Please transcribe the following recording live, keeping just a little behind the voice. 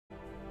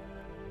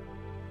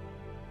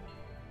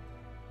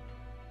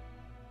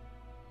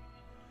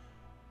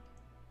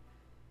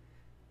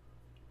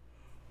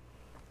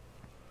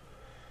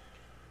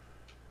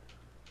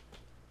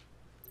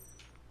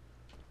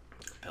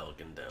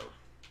Pelican down.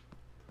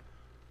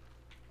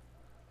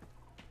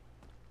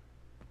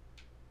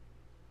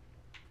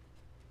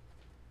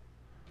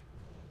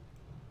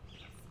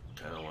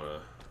 Kind of want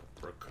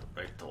to work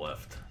right to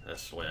left.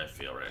 That's the way I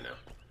feel right now.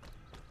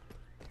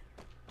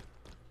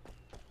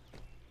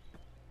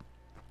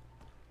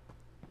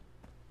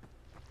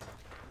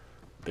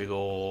 Big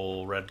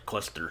ol' red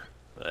cluster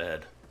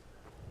ahead.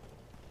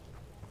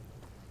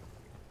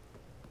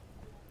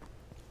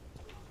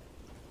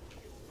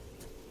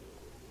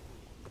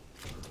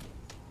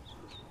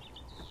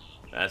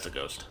 That's a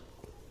ghost.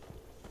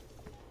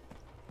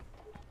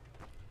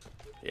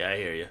 Yeah, I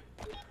hear you.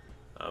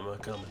 I'm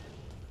a-coming.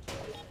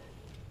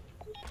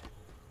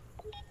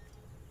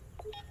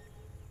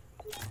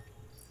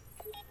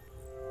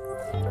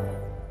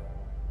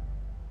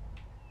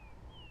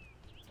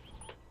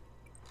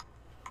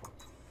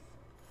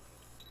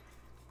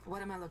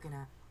 What am I looking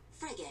at?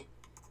 Frigate.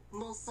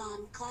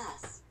 Mulsan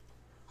class.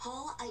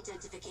 Hull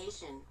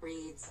identification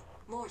reads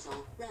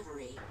Mortal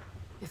Reverie.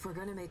 If we're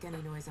gonna make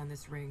any noise on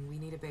this ring, we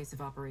need a base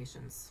of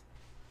operations.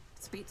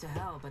 It's beat to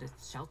hell, but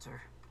it's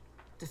shelter.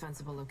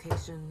 Defensible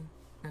location,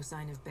 no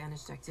sign of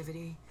banished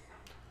activity.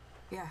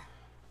 Yeah,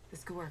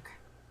 this could work.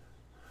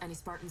 Any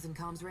Spartans in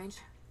comms range?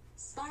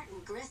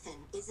 Spartan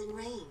Griffin is in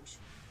range,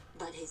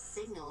 but his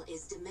signal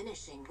is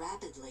diminishing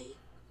rapidly.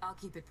 I'll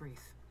keep it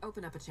brief.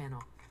 Open up a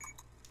channel.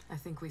 I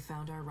think we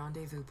found our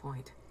rendezvous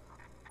point.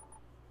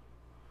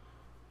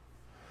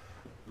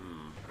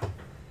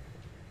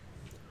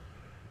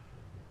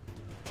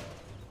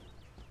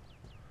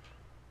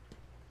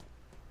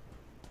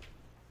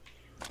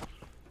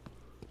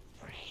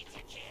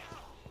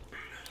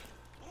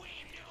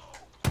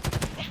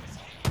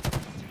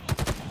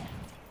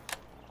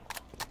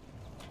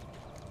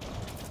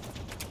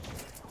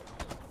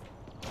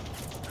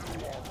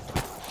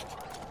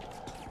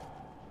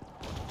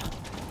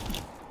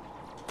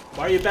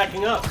 Why are you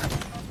backing up?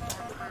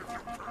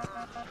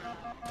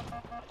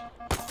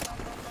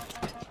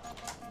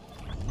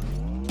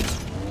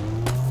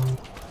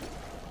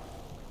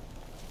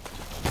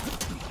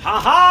 Ha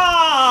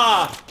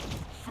ha!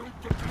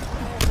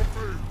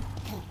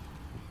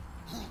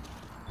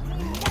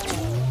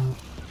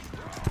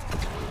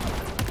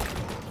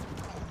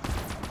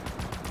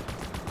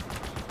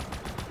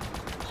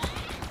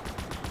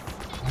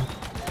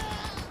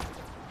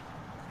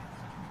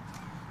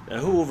 Now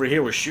who over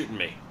here was shooting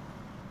me?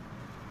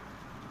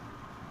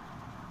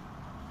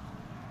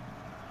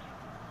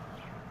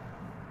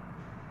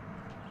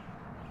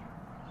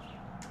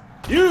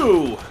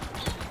 You!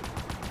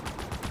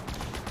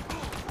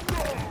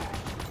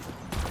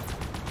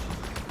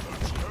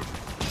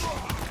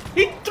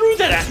 He threw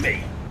that at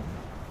me!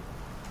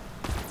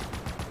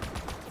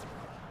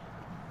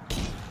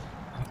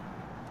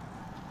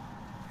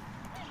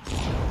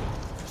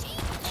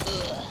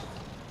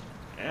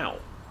 Ow.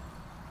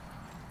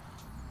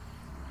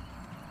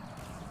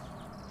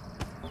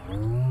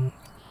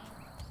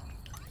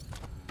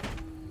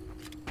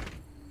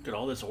 Look at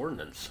all this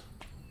ordnance.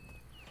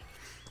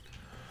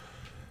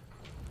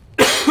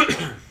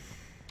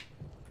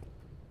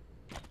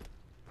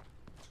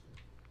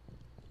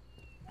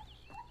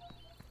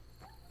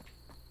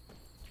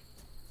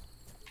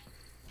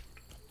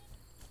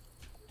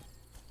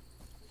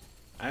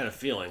 I had a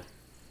feeling.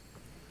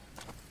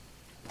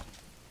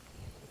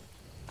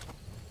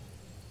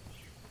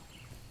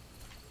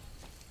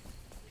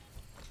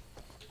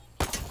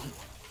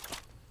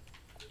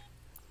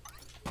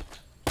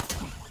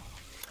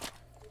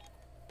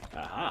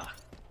 Aha.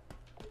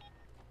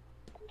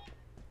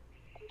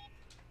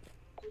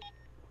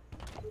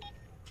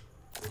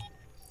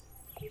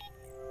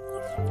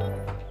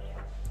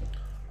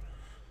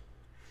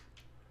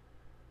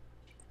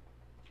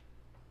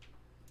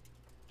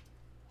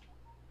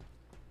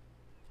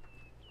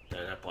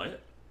 Did I play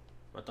it?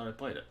 I thought I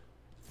played it.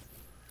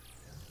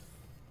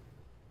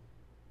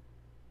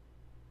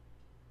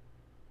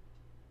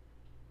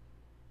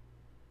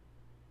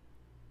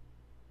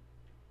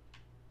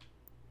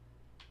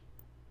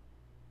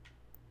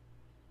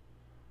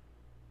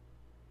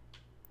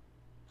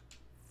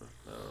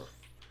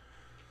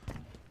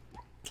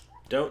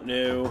 Don't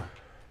know.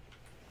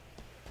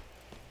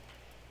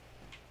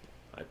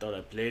 I thought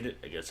I played it.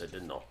 I guess I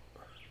did not.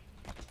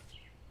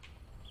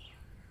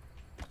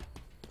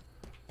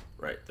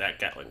 Right, that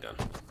Gatling gun.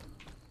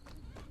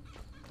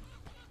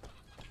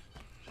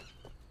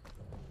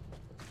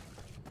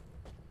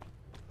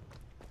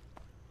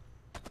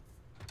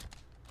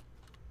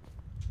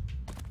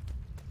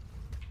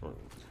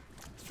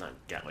 It's not a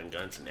Gatling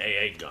gun, it's an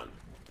AA gun.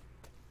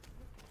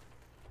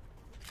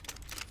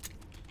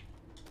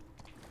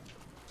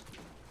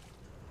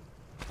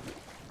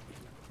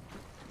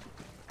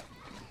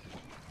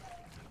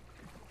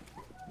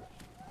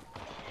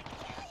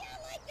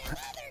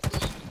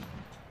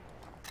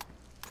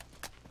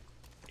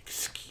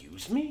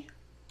 Excuse me?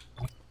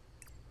 I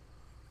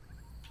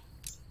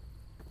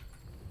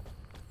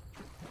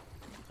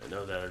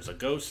know that there's a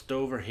ghost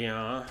over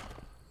here.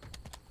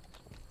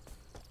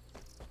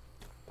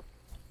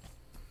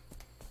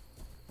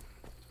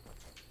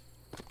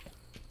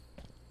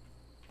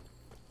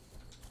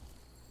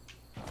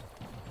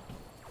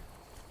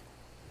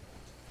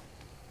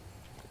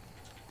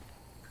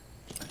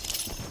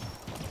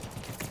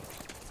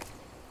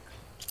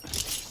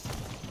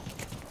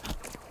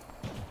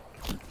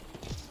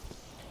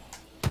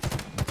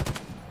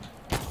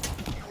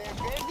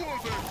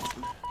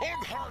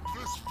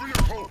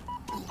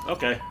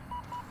 Okay.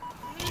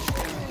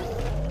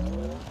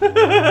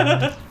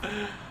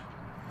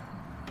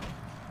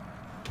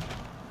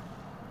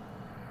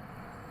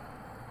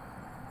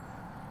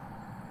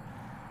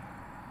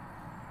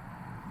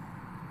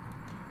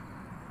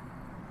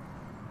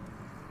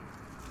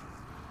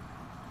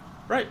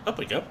 Right, up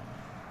we go.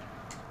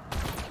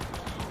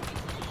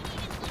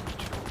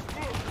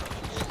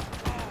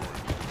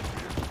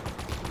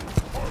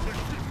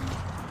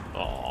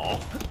 Aww.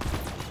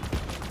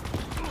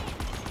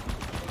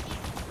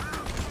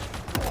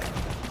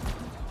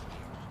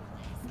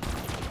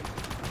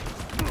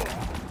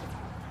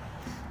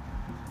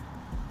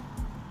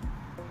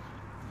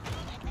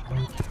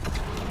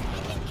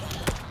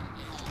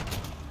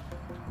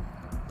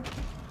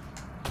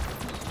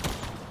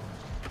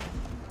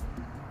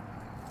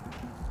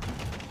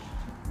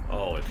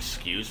 Oh,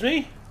 excuse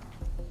me?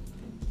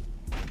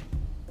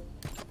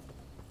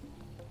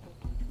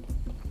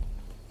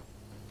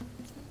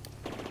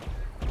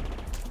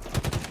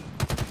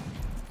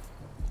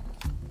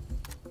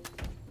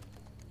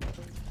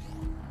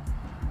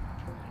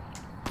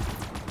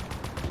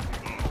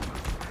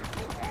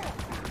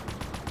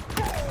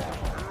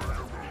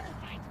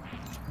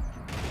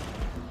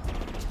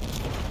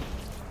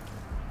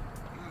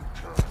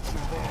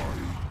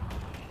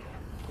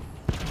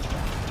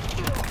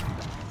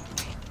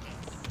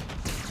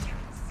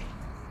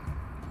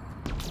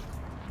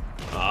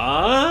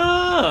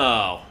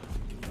 Oh.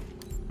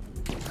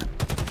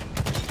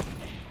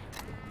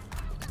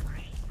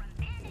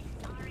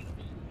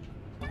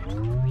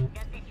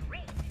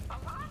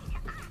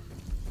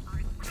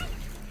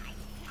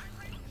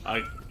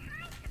 I...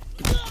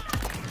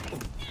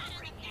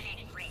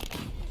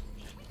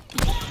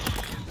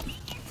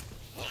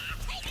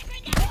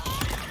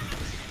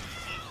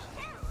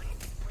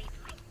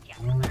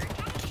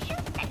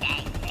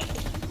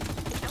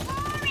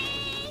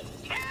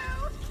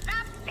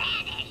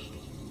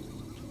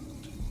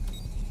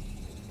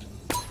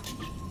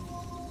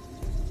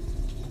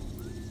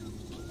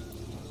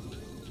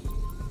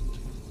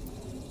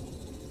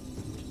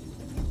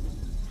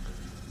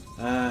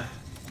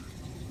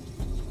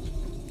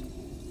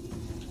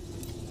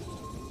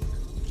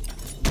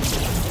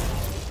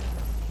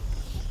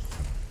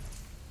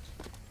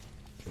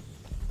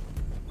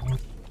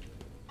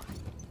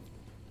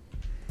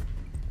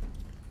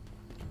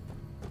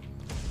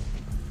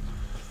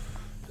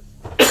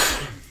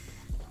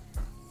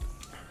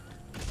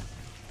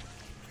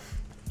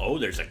 Oh,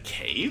 there's a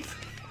cave?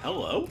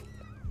 Hello?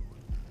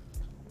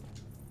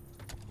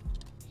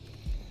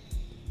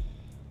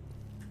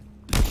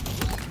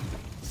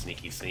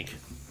 Sneaky sneak.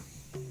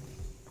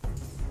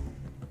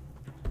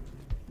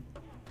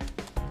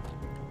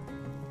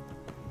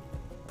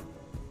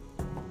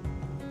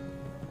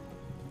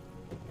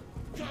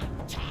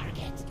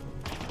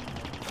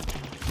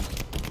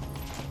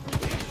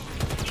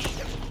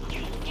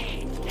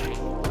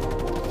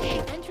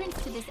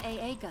 Entrance to this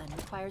AA gun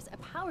requires a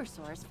power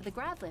source for the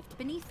grav lift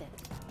beneath it.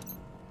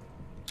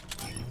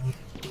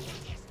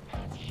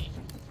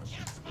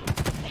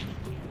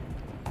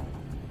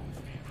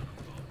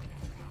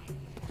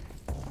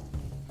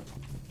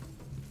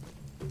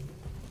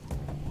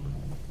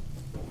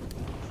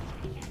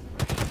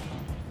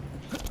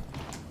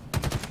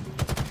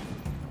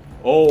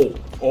 Oh,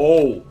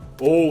 oh,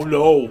 oh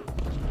no.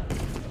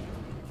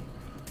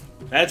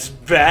 That's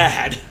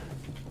bad.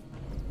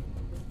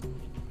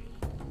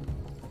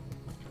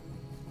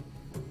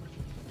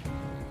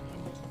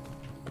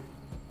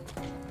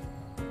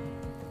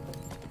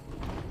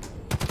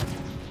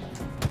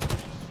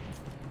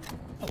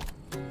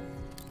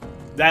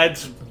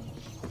 That's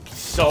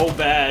so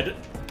bad.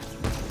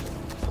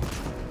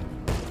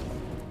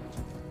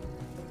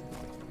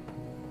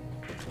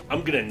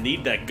 I'm gonna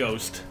need that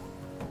ghost.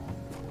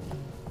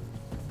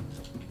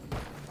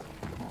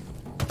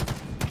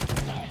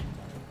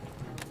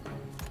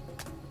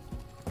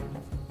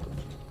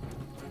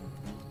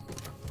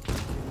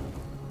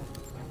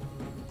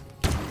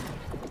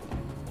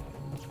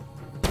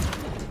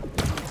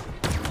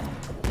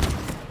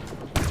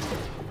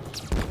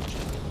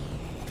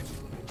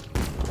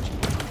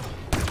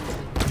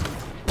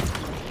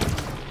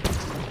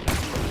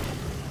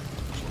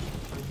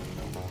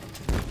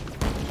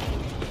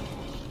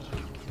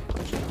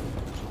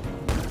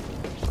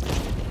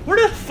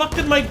 Where the fuck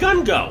did my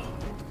gun go?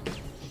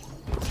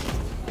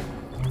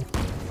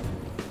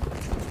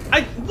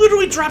 I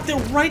literally dropped it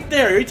right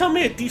there. Are you telling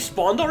me it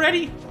despawned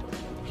already?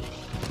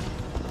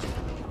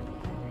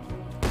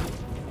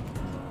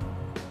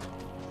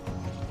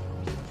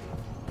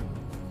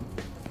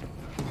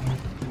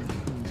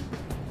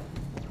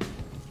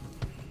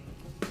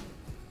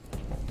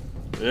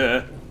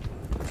 Yeah.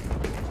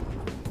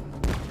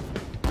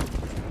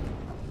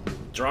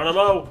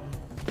 Geronimo!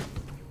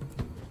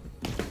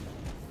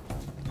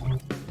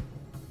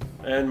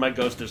 And my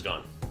ghost is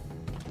gone.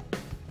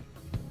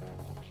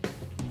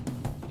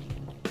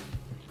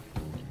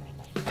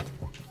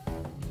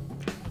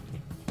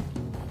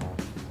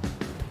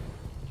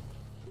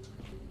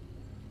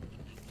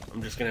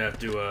 I'm just gonna have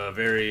to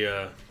very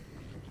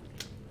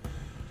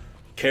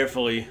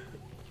carefully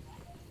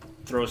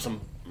throw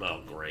some...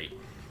 Oh, great.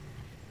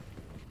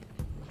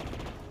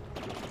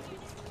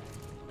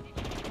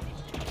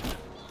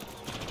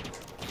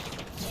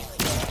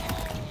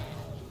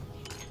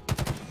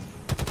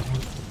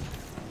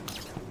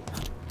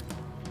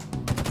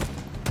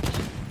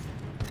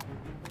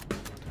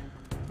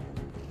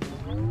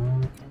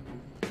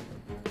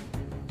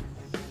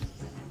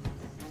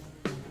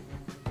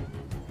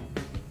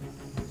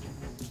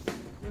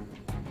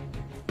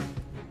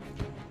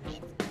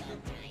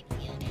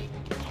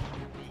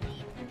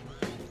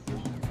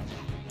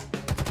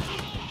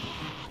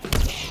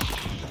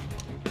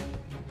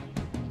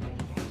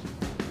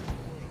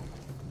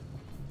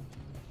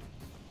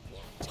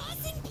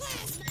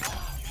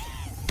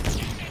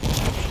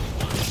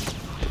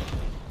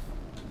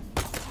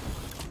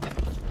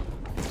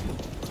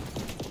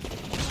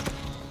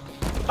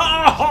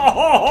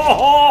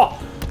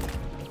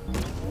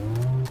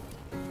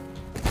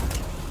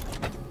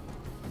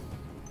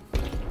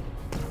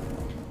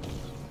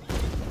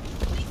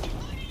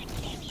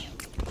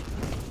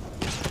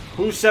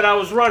 Who said I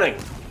was running?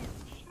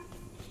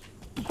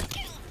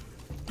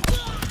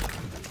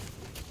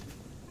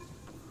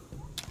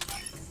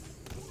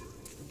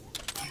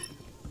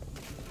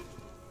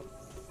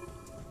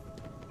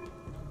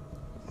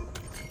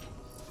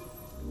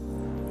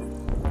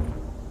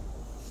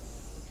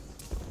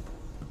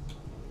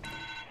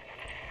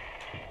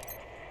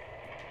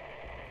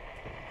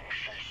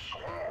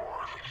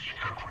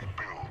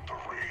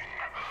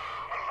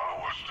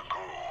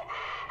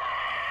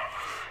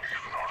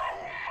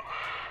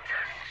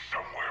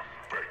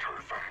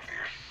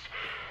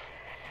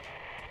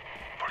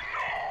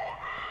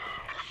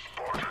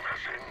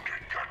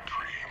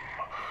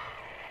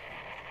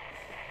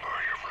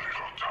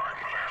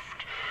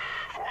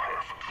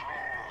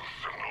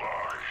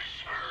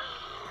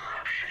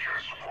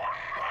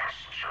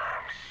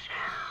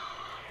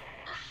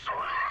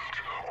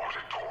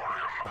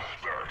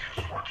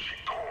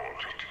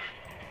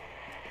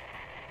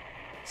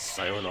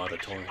 Silent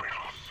auditorium.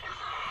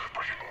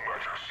 But it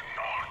matters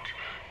not.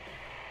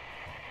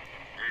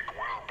 It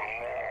will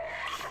belong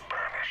to the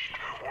Banished,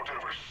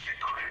 whatever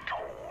secret it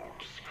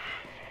holds.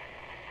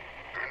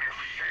 And if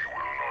she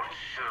will not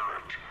share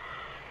it,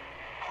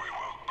 we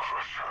will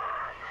crush her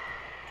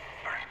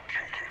and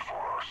take it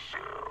for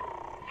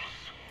ourselves.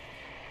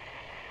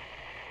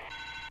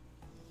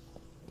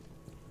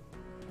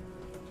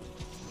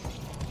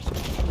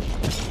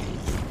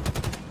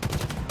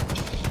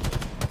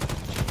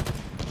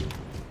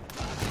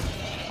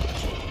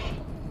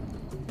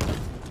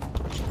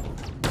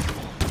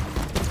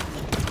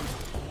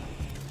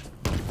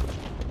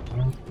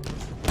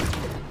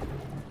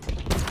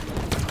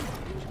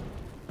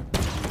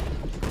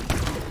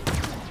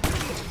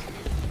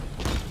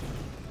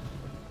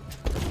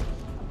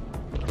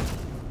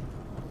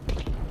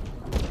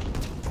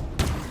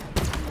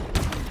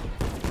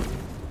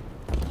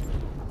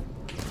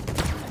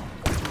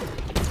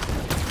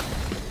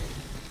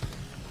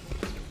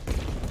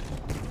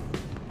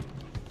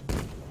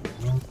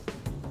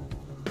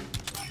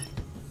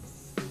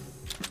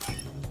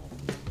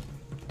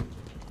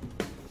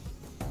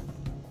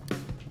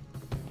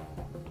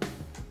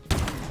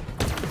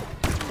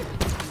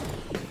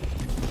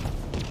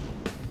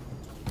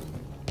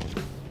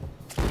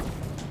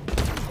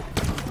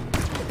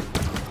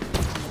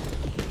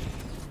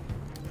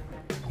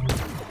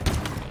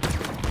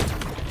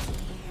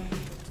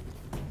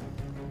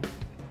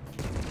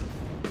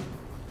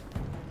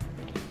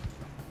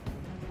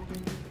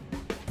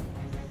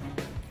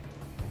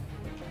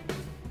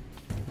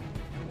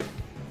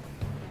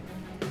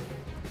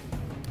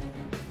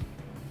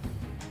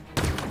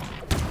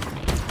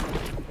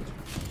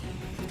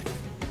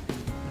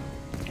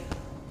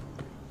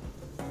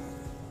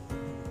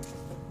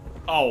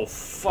 Oh,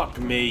 fuck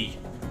me.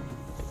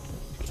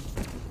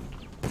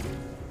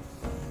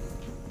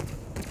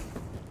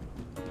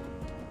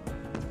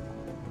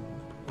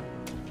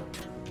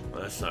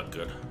 Well, that's not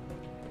good.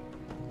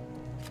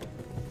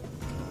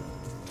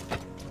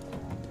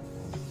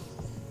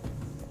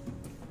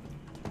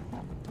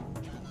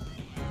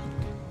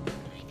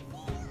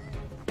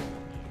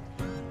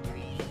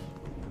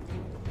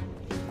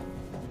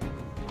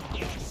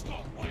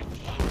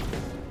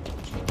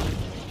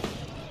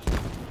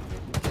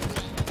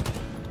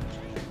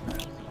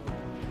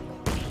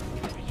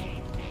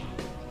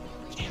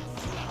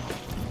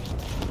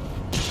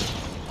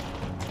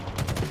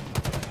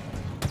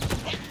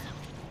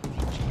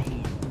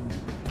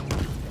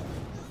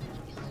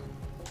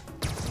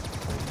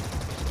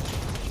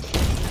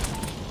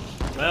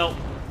 Well.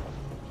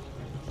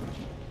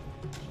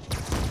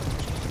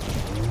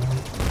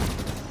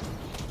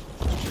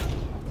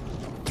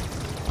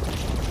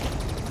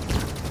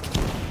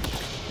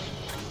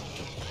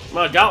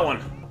 Well, I got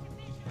one.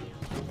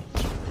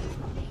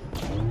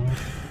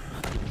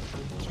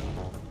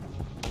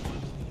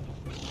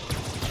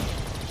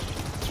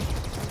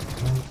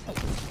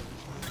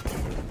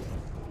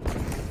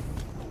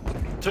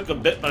 Took a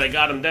bit, but I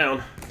got him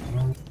down.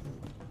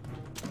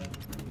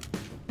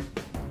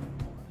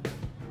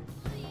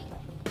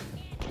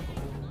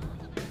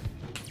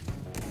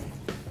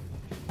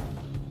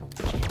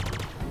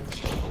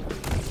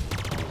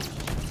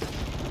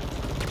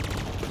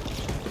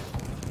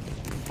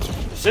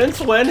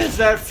 Since when has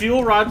that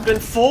fuel rod been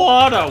full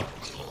auto?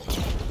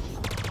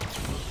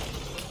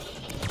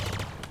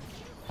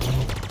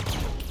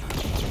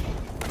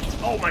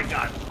 Oh my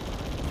god.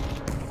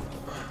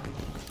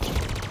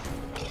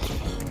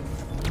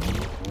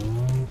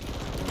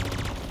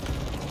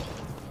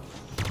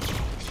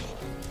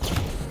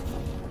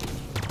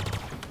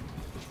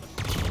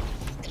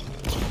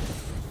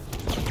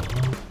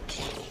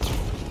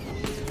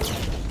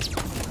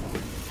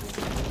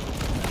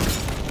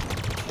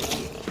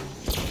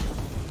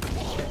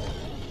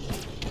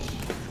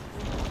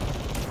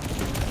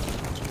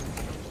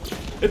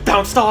 It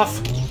bounced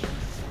off.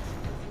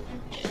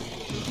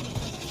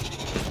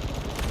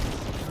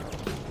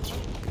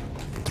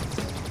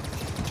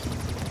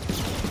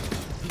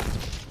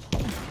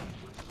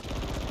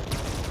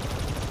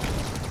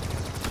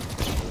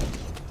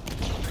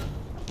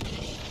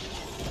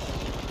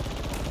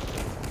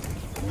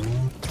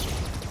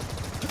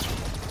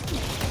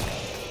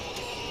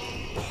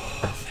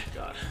 Thank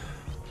God.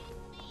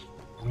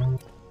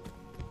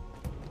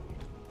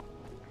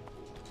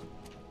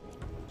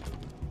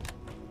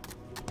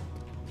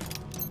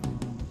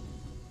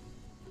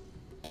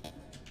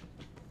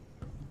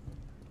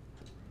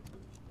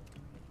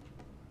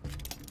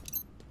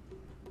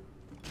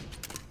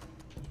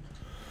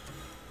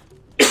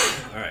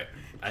 Alright,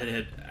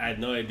 I had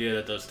no idea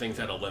that those things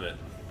had a limit.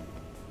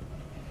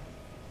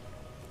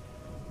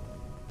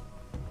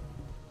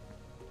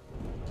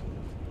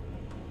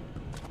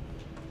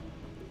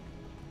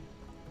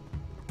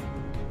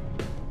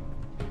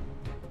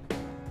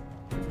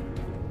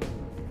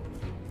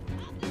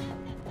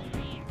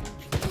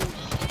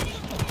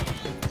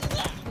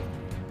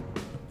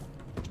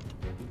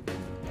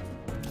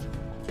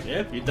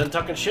 Yeah, you done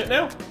talking shit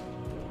now?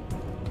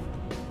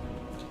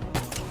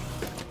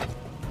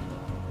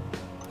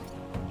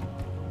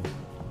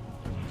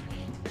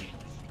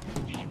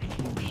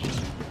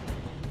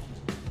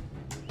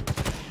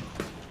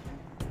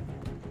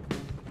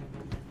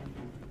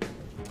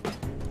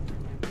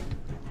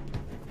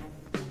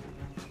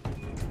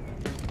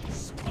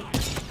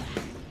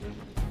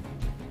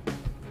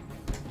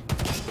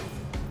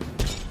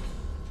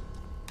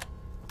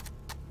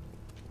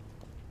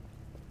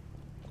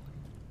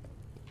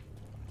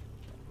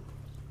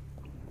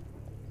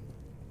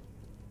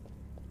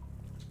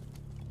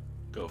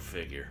 Go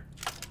figure.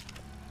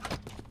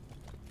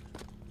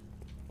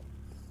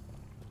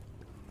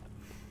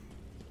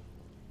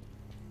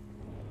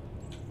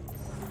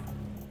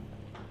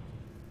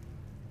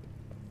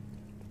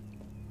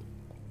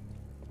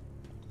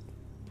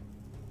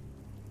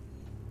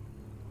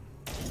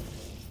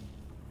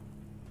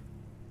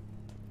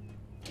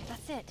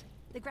 That's it.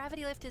 The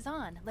gravity lift is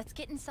on. Let's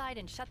get inside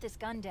and shut this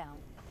gun down.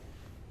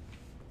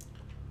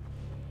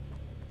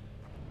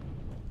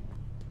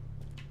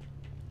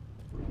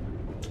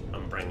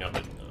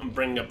 I'm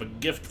bringing up a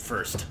gift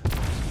first.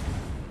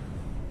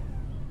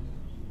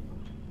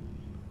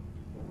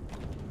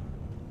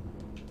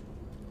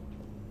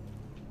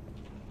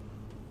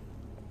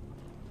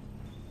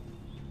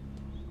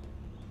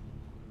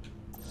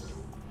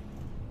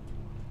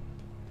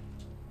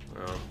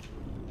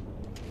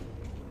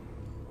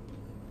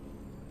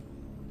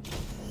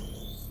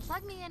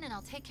 Plug me in and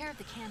I'll take care of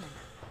the cannon.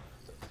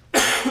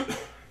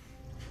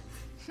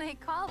 They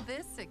call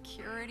this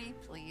security,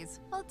 please.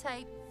 Hold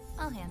tight.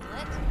 I'll handle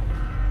it.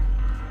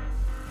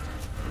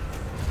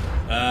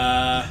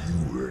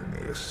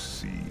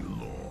 UNSC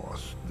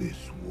lost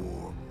this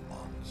war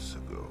months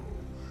ago.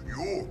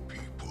 Your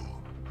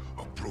people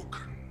are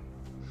broken,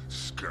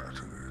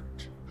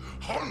 scattered,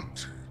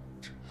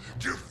 hunted,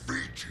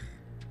 defeated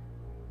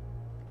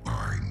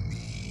by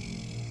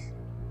me.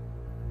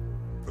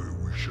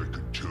 I wish I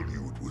could tell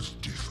you it was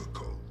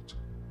difficult,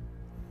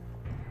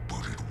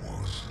 but it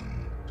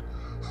wasn't.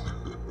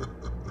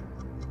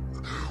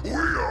 We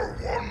are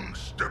one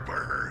step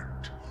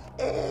ahead,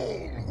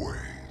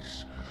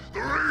 always. The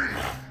ring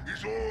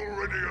is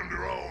already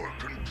under our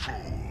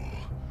control.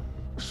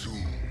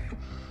 Soon,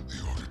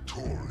 the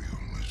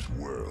auditorium as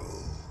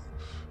well.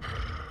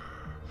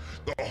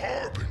 The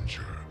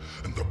Harbinger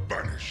and the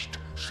Banished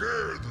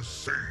share the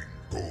same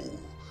goal.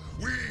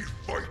 We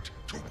fight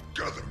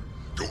together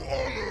to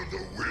honor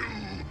the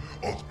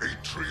will of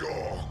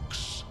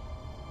Atriox.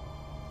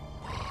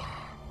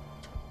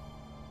 But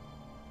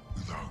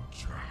without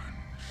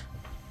challenge,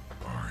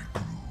 I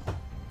grew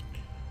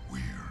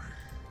weary,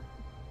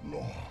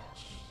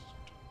 lost,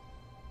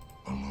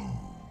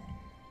 alone.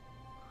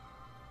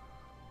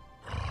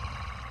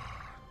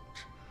 But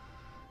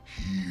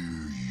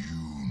here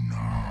you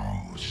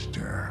now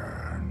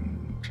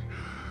stand.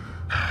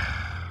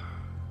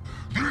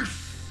 This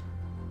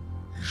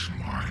is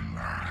my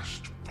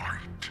last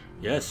fight.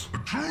 Yes. A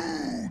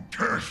true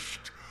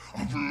test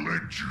of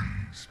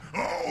legends.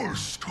 Our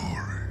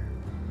story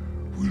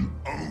will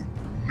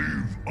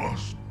outlive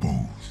us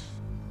both.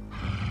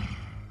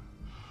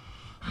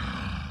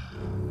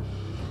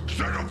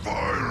 Set a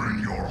fire in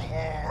your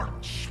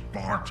heart,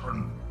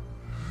 Spartan.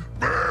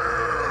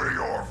 Bare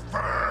your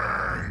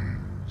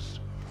fangs.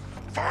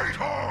 Fight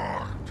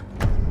hard.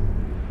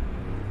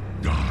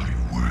 Die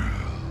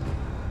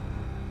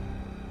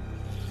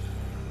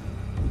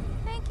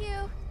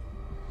you.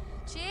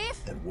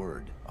 Chief? That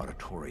word,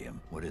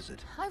 auditorium, what is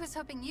it? I was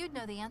hoping you'd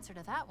know the answer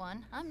to that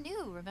one. I'm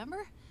new,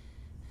 remember?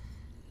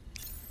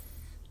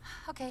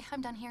 Okay,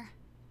 I'm done here.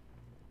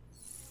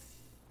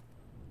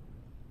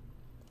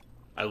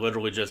 I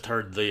literally just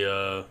heard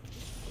the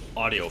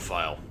audio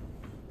file.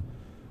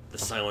 The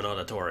silent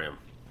auditorium.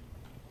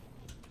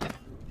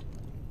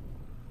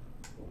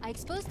 I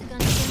exposed the gun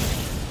to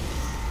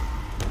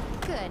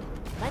Good.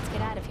 Let's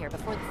get out of here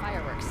before the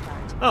fireworks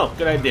start. Oh,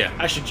 good idea.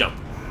 I should jump.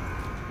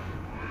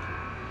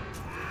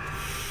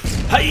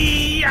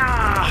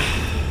 Hi-ya!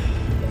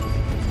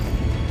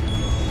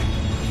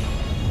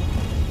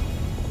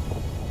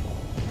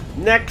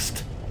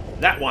 Next,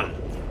 that one.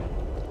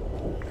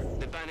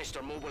 The Banished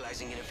are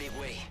mobilizing in a big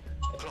way.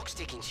 Clock's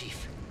ticking,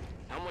 Chief.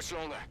 How much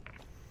longer?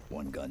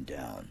 One gun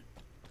down.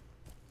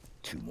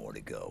 2 more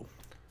to go.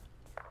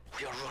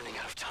 We are running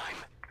out of time.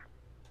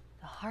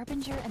 The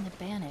Harbinger and the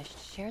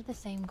Banished share the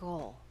same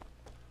goal.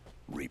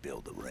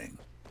 Rebuild the ring.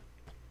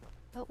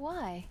 But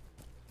why?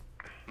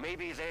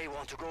 Maybe they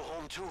want to go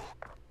home too.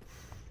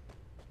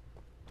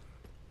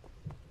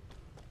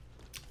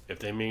 If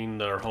they mean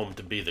their home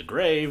to be the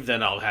grave,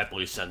 then I'll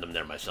happily send them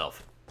there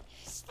myself.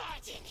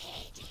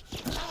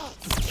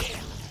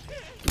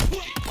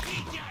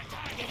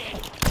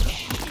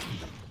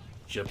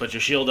 Should put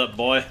your shield up,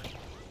 boy.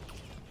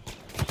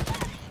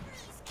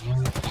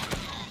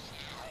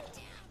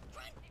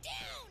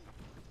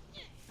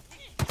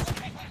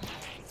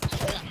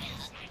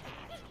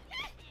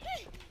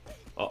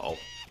 Uh-oh.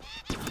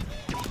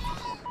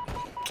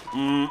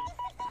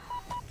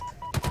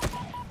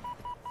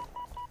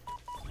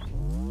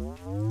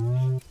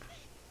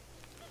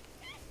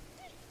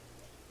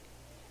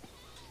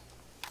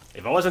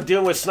 If I wasn't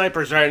dealing with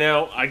snipers right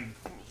now, I'd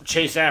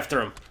chase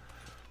after him.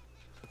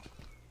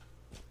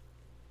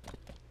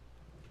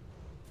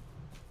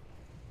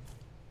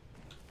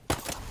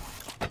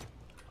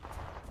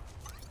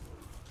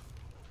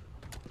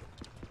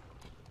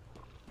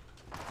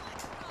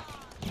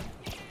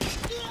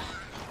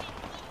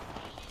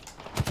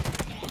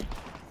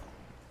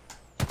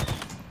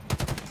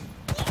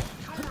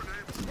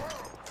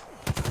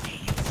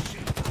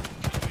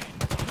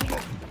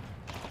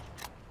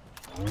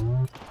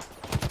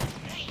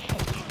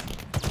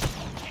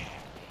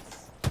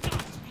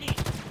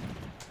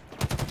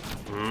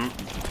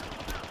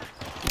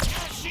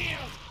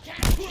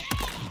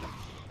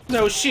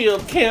 No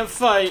shield, can't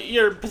fight,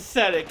 you're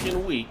pathetic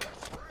and weak.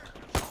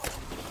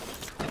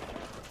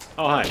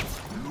 Oh, hi.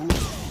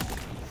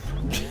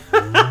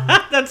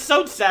 That's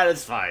so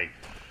satisfying.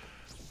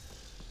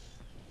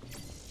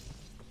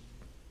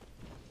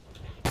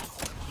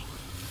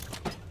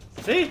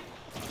 See?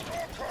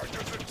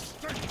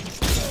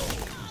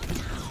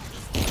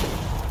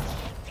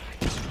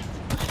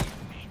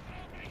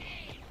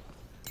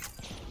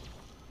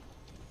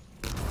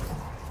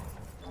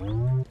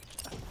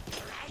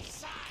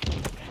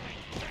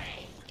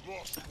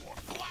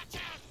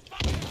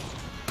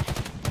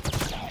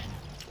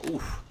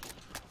 Oof.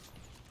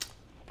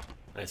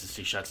 Nice to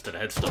see shots to the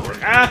head still work.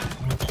 Ah!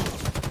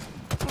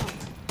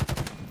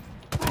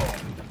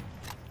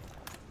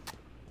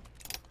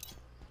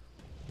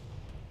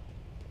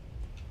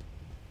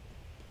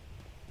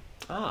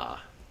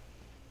 Ah.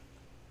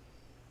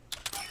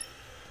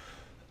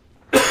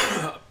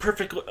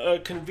 Perfect,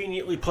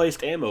 conveniently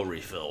placed ammo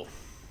refill.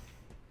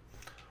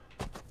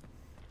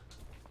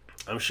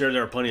 I'm sure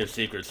there are plenty of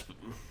secrets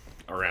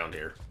around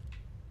here,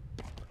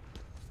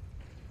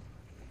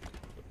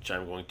 which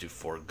I'm going to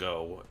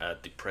forego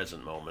at the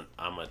present moment.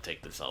 I'm going to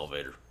take this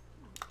elevator.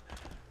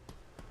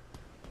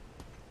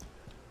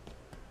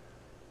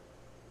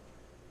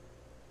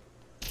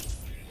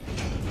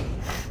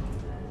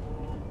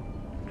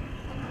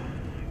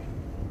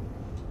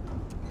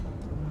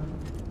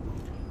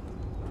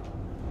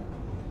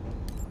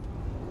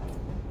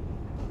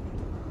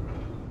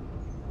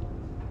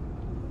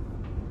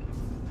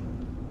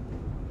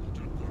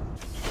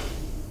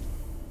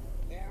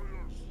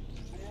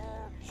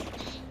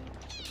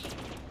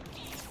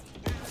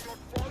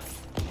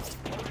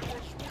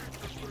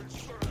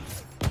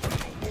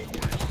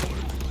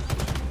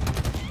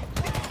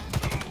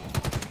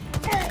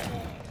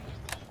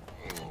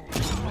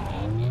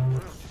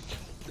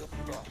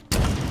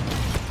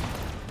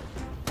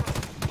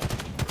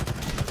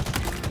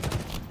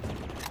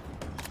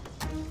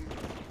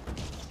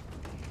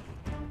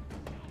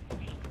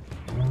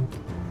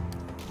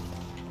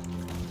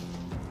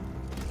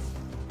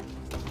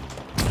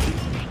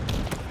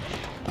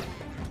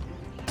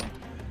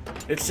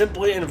 It's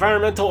simply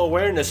environmental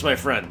awareness, my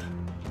friend.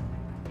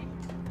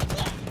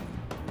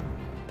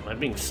 Am I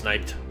being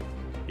sniped?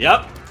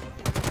 Yep.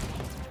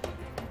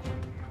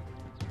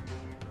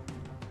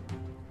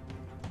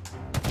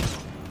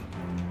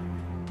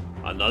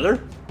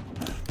 Another?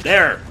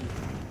 There!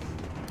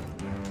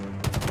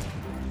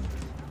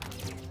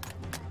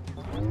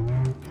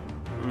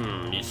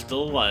 He's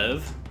still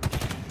alive.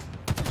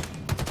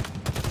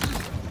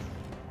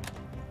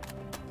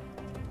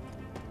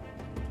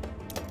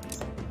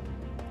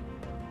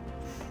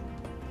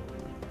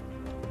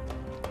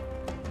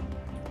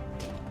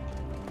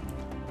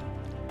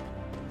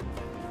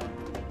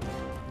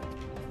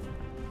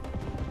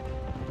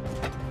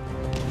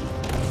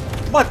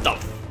 What the?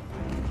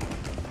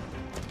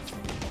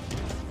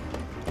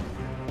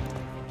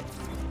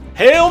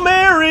 Hail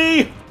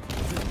Mary!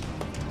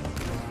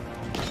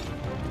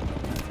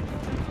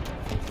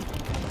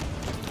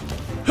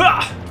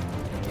 Ha!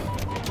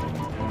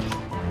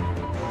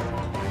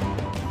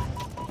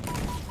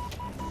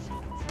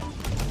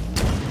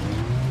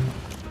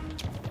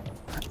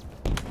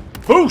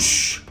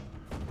 Boosh!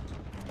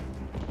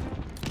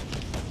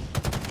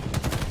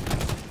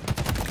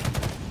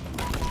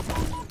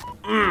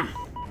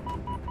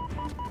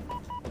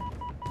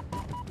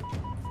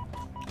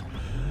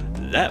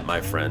 That,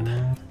 my friend,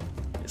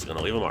 is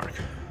gonna leave a mark.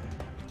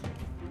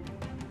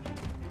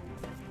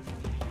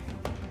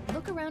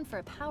 Look around for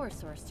a power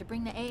source to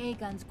bring the AA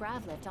gun's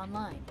grav lift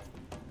online.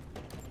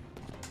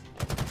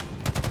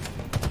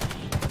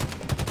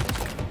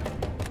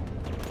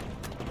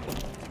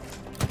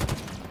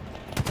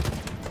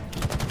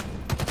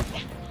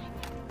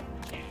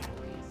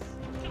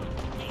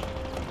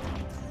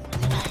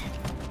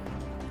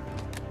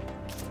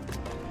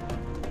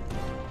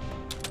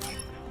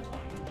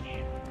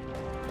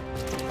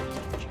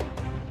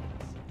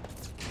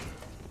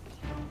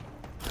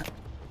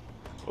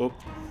 Oh.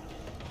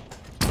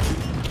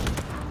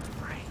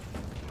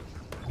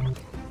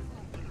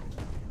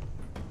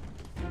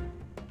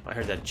 I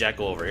heard that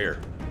jackal over here.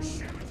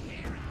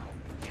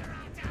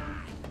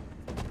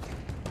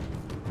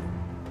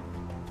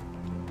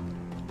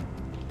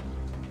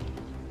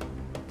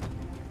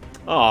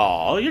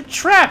 Oh, you're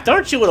trapped,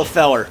 aren't you, little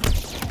feller?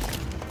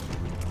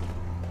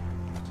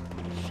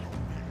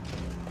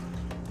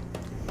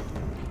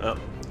 Oh.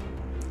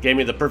 Gave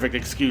me the perfect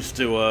excuse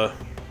to,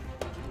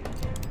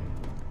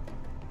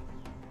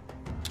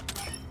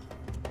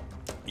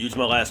 use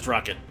my last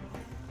rocket.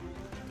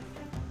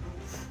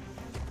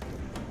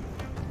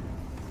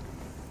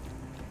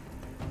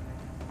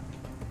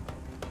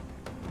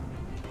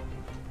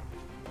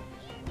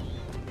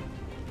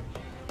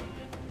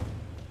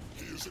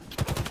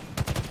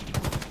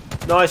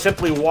 No, I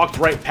simply walked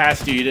right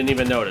past you. You didn't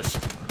even notice.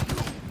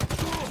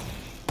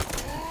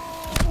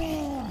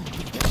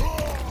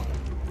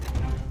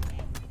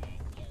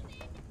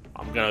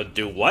 I'm gonna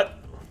do what?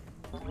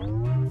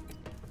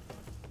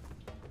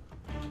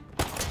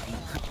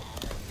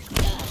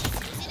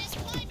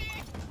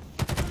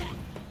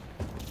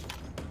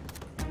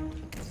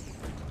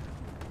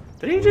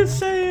 Did he just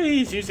say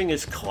he's using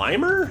his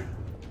climber?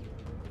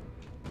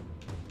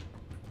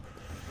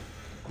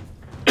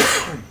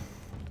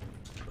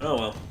 Oh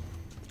well.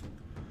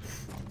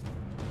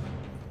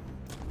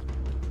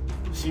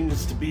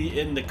 Seems to be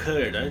in the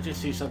clear. Did I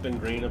just see something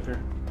green up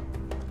here?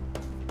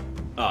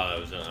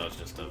 Oh, that was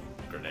just a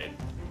grenade.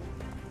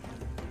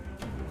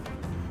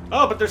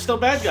 Oh, but they're still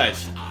bad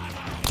guys.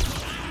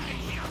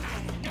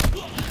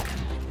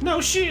 No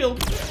shield.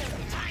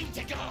 Time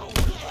to go.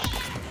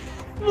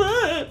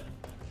 What?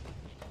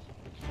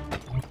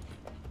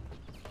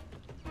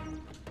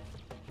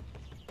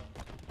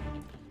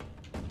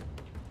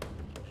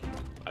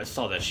 I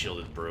saw that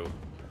shielded brew.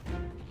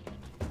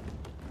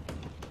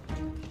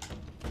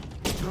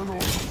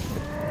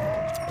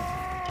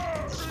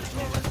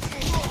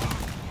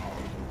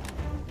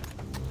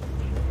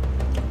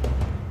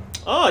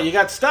 Oh, you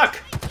got stuck.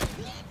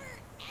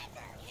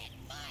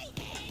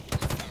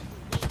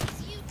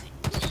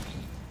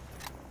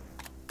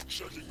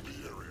 Checking the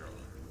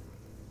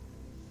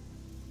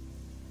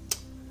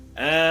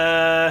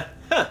area.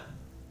 Huh.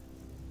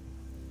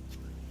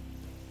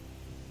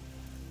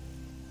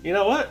 You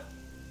know what?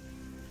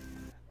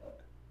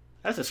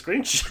 That's a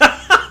screenshot.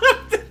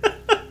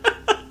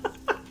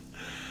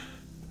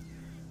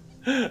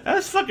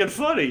 That's fucking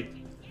funny.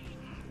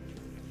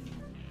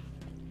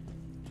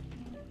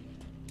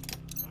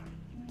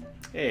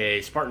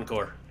 Hey, Spartan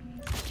Core.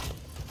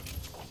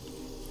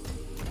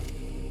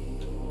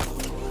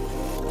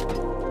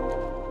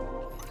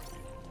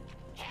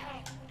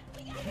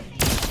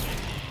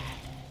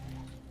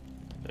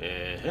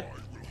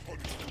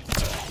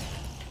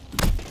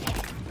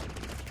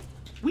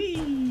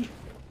 Whee!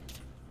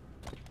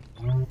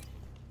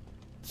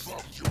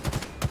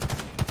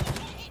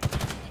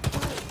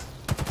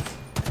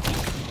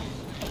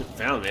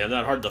 Found me. I'm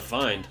not hard to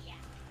find.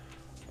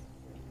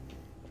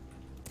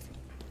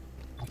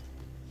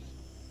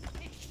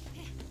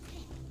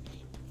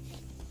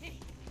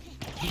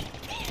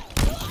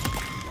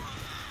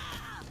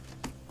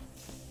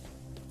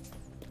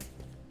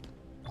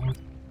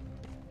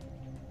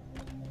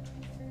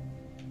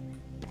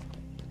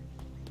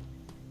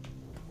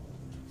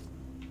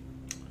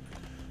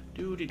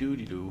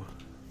 Doody-doody-doo.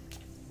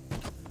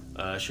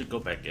 I should go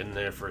back in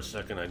there for a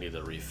second. I need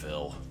a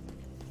refill.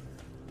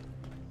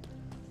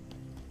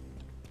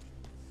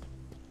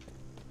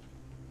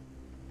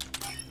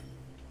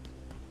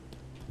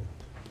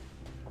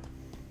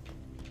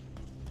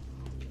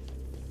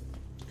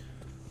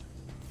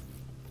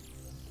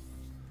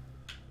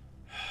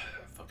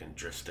 Fucking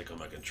drift stick on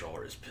my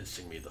controller is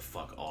pissing me the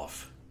fuck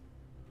off.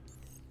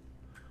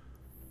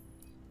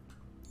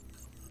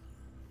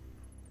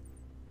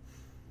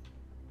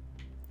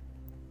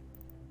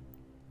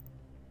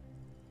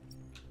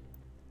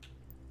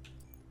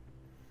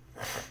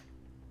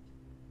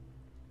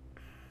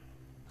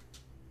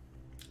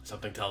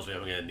 Something tells me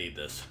I'm gonna need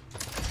this.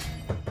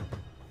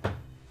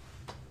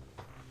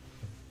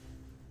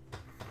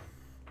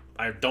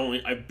 I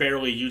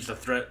barely use the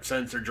threat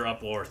sensor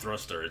drop or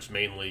thruster. It's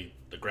mainly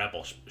the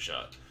grapple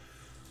shot.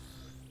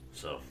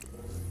 So.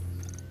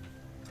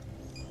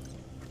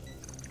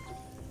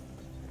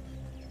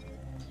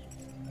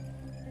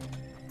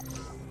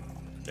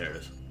 There it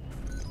is.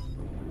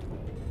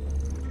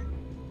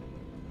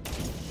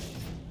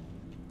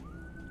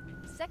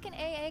 Second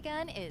AA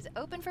gun is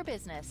open for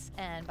business.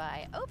 And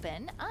by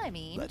open, I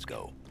mean... Let's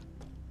go.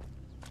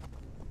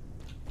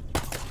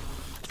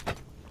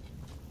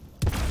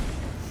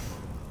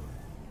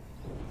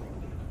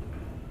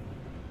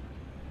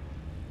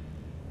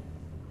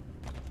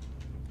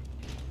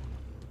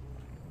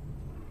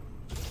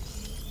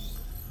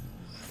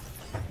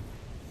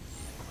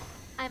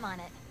 I'm on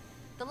it.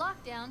 The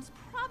lockdown's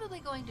probably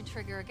going to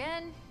trigger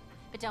again,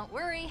 but don't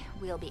worry,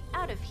 we'll be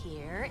out of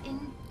here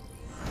in...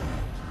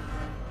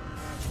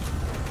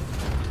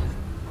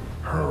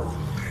 How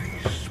many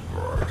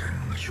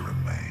Spartans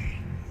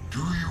remain? Do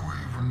you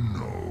even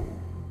know?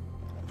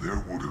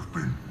 There would have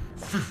been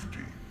 50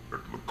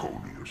 at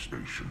Laconia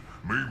Station,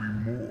 maybe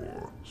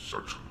more.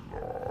 Such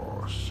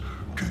loss.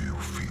 Do you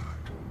feel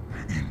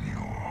it in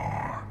your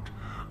heart?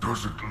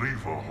 Does it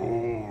leave a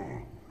hole?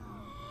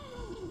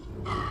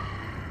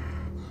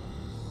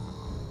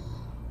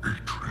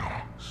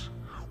 Atriox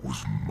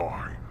was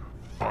my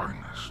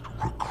finest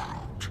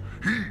recruit.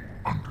 He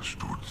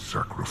understood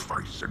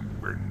sacrifice,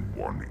 and when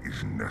one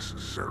is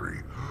necessary,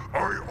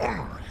 I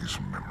honor his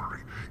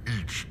memory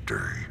each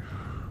day.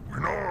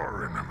 When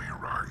our enemy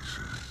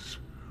rises,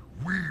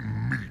 we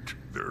meet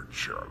their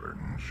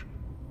challenge.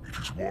 It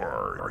is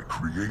why I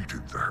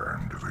created the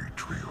Hand of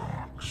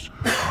Atriox.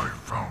 I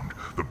found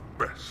the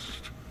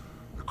best,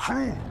 the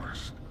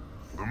cruelest,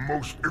 the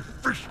most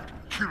efficient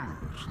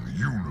killers in the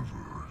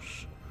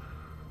universe,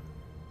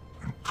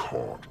 and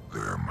taught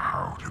them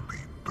how to be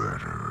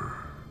better.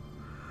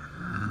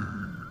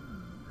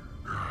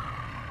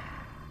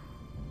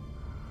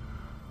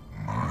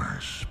 My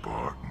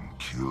Spartan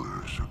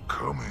killers are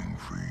coming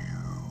for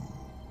you.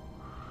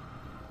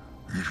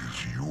 It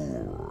is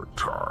your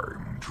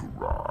time to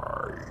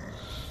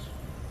rise.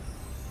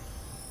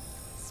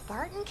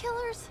 Spartan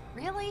killers?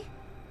 Really?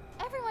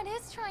 Everyone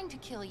is trying to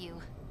kill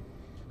you.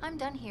 I'm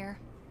done here.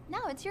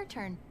 Now it's your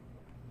turn.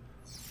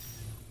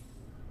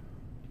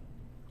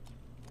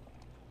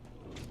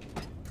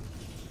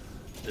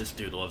 This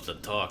dude loves to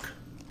talk.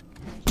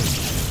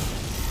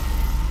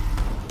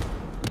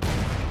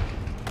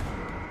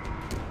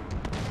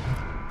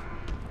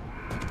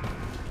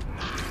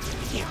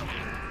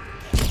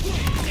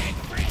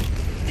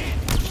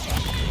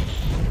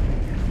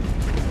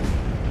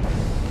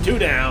 Two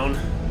down.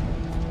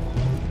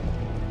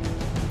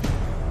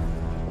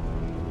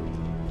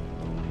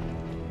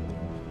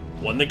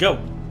 One to go.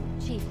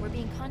 Chief, we're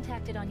being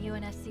contacted on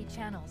UNSC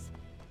channels.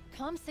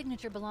 Comm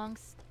signature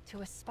belongs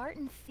to a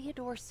Spartan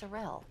Theodore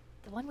Sorel,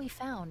 the one we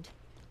found.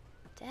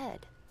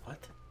 Dead.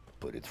 What?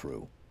 Put it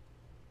through.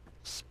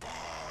 Spartan.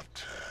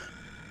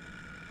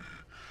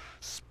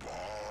 Spartan.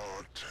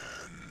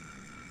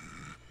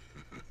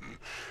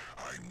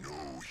 I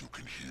know you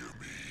can hear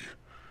me.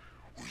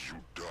 Will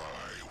you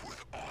die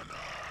with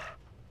honor?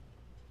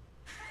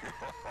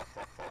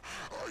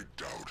 I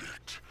doubt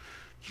it.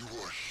 You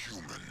are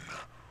human.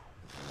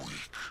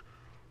 Weak.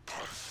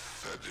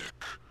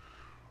 Pathetic.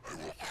 I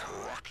will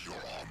crack your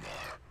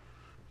armor.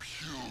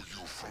 Peel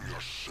you from your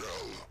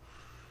shell.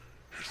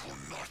 It will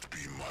not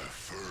be my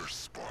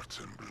first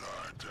Spartan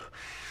blood,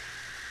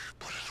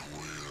 but it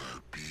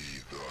will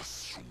be the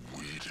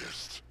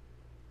sweetest.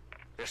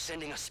 They're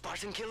sending a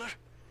Spartan killer?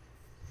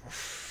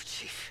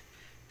 Chief,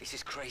 this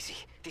is crazy.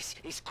 This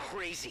is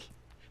crazy.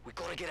 We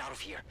gotta get out of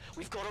here.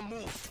 We've gotta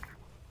move.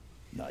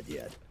 Not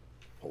yet.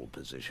 Hold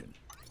position.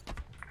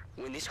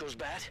 When this goes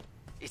bad,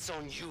 it's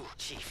on you,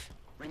 Chief.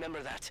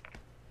 Remember that.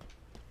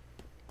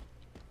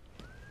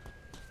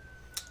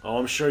 Oh,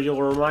 I'm sure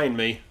you'll remind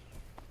me.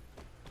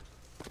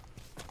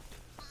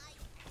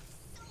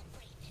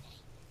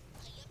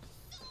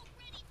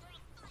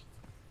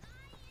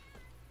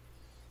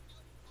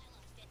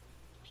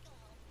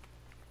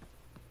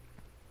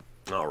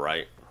 All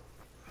right.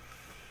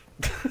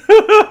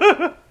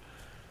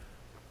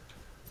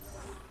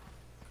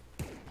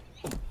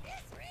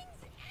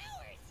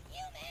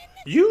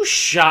 You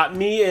shot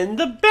me in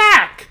the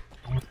back.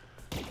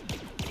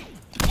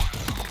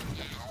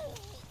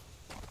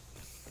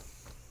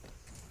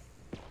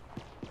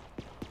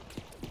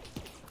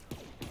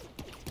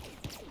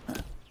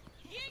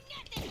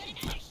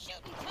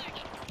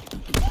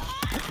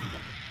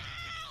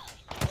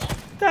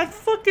 That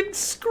fucking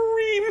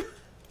scream.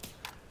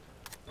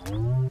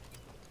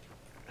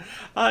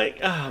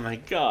 Oh my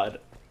god.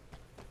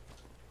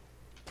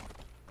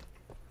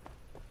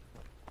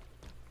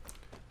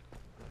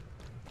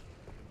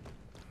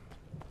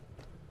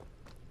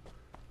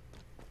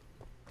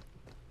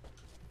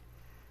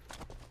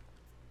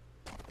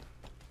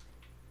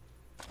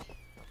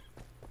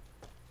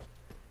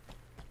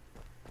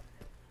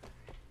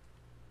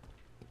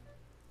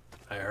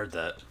 I heard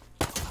that.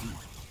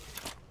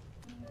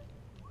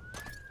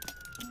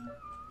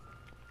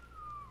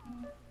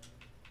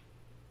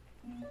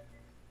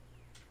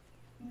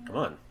 Come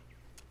on.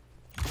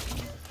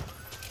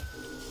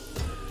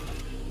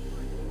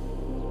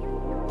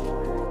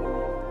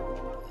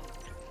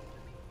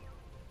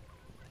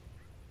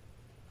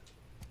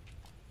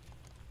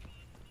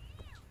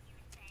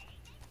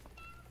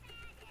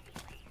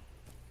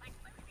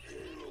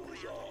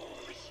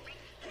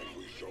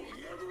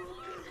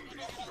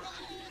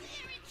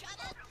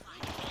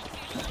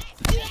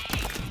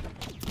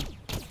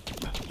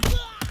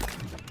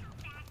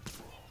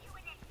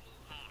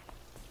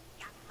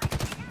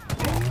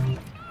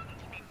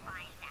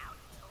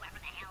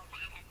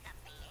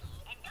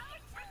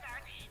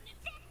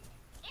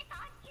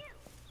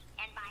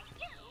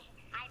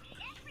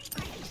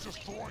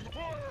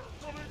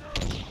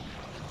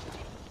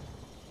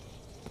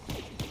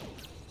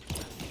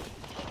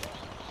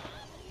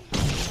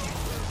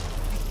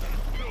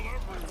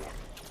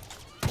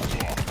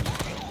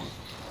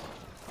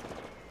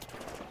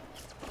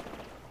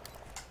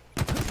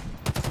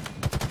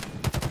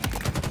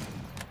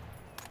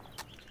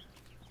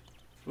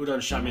 Who done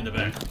shot me in the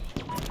back?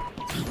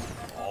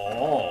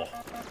 Oh.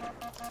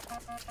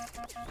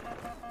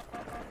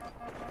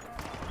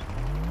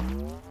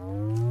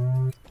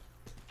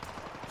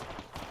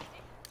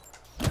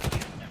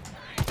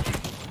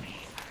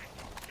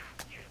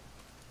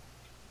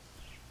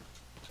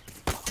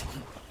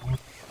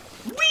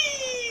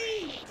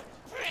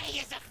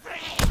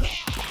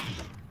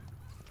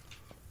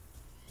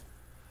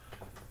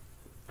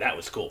 That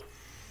was cool.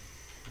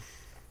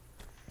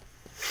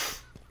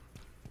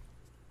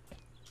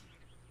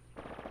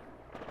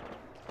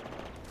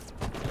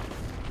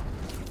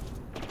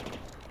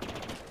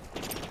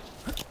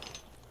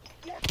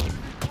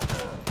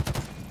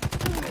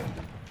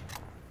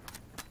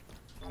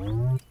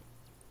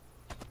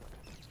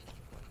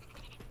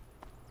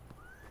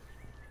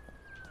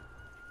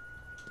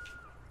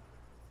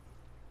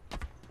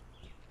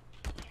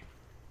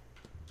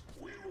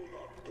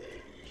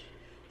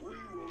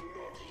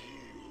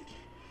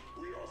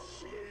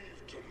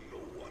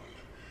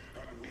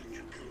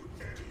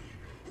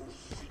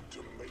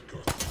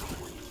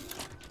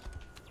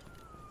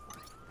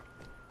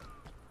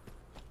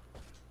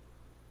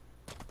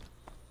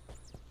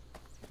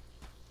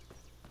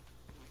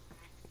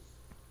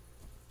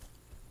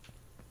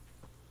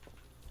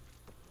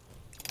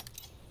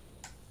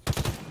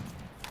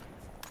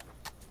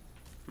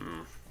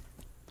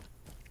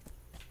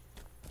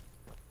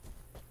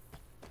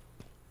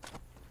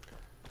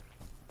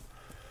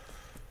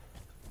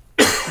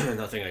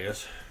 Nothing, I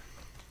guess.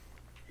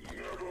 Never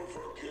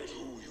forget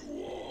who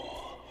you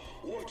are.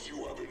 What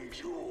you have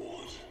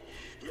endured.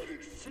 Let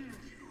it fill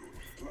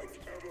you like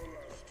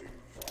everlasting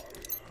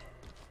fire.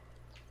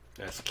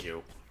 That's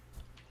cute.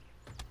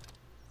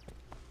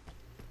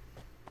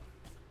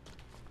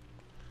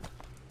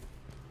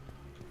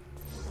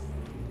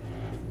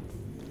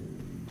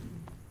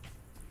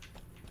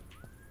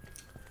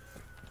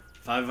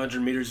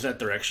 $500 that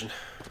direction.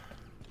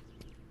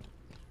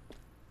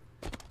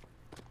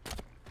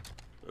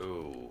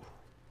 Ooh.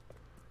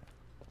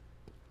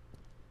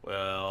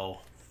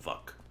 Well,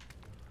 fuck.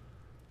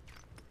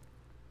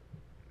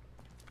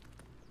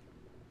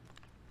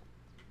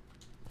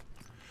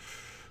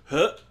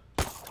 Huh?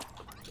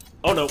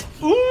 Oh no.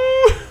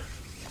 Ooh!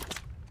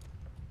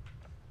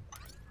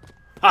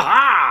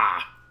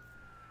 Ha-ha!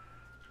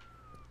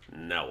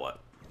 Now what?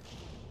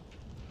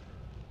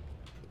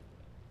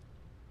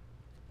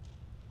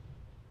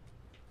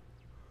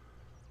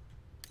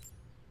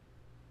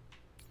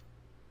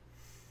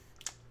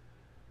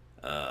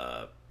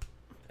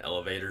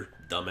 Elevator,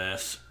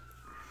 dumbass.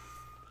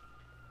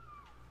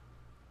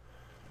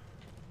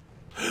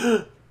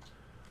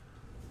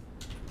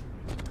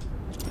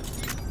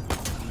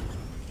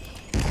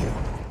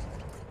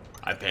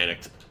 I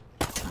panicked.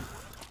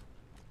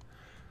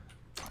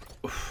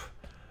 Oof.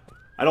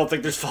 I don't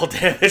think there's fall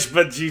damage,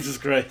 but Jesus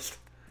Christ.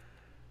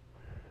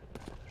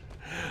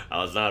 I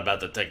was not about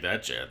to take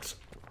that chance.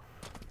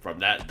 From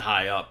that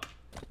high up.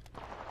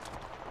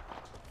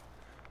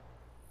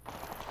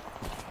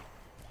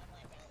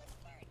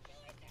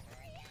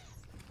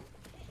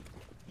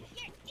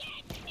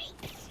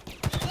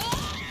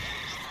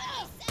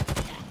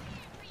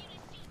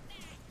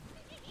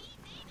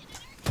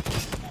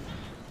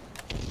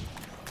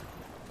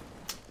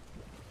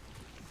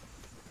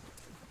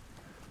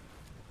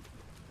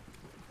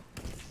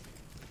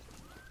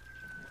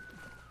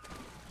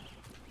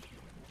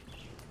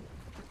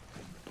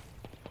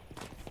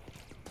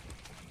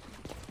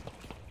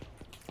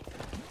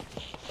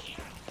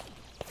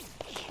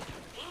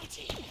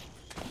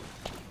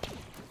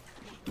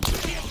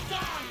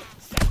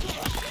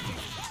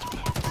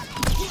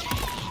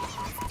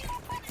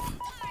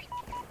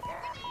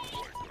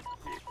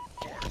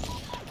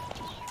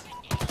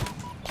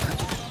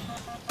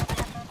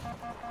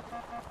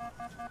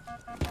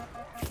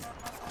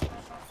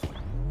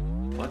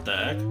 What the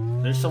heck?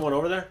 There's someone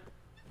over there?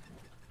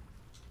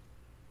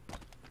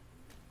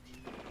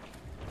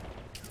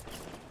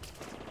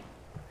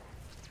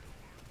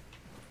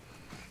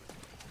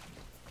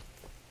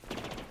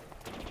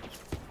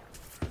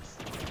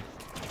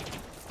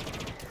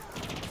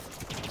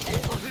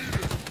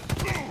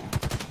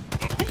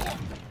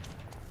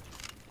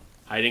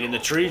 Hiding in the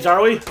trees,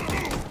 are we?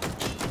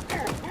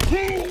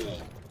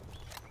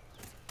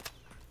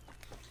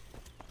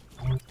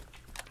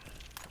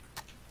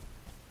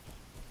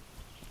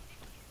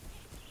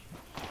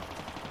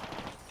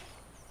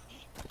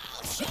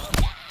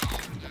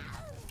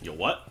 You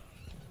what?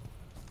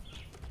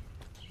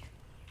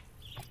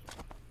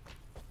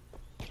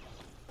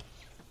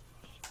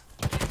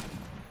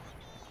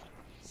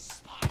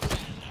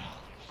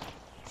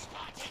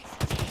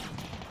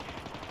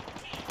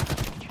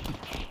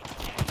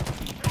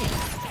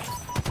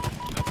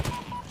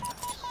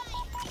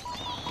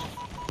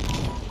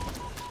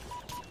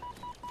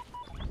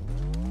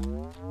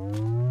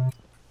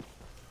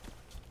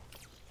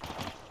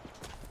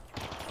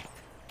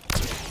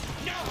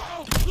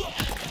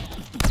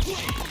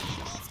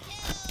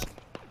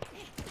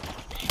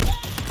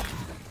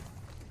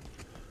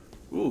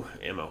 Ooh,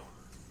 ammo.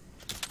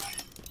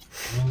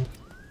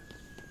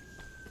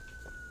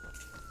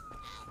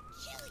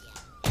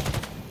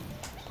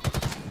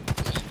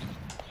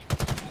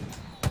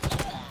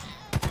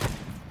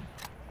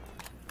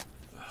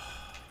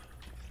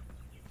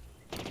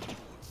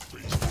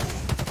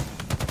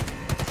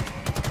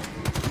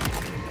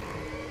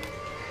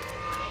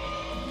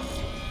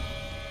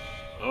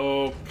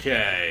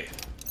 Okay.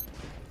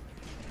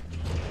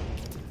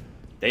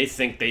 They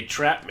think they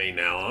trapped me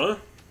now, huh?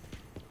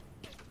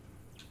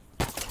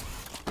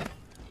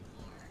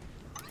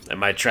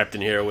 Am I trapped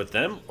in here with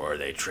them, or are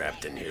they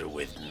trapped in here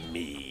with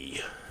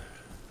me?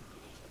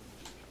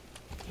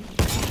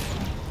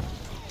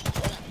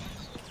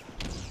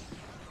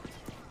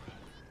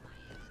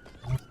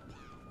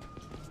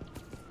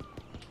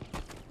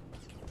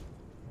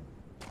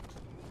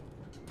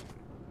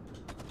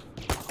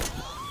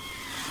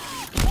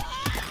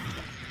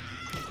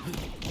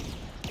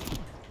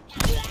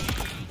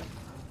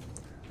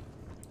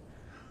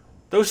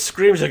 Those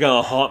screams are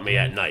gonna haunt me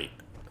at night.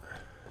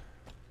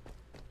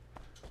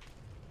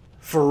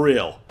 For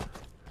real.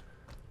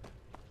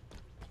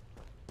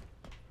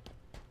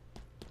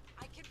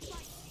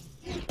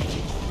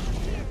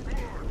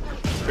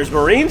 There's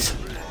Marines?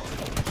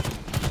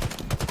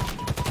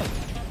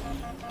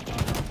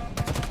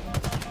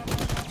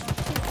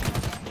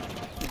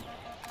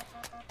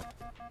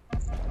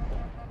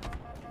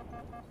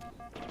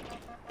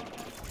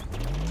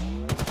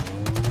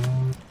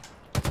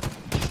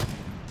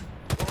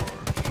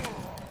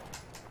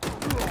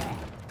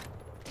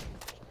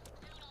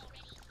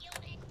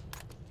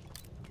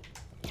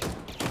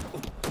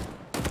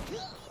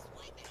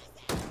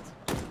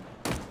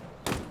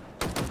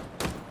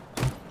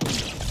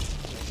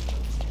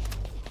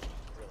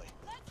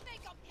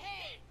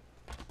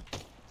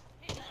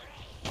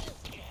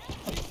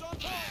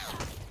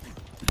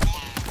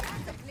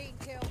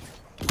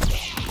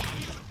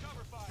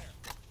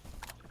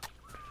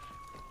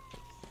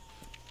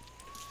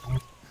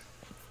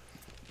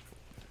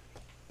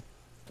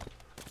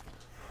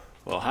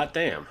 Well, hot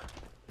damn.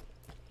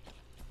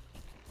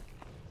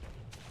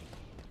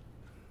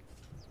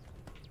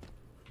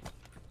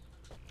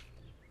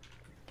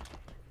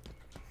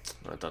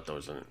 I thought there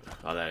was an...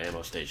 Oh, that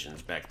ammo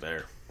station's back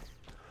there.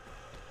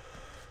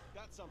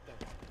 Got something.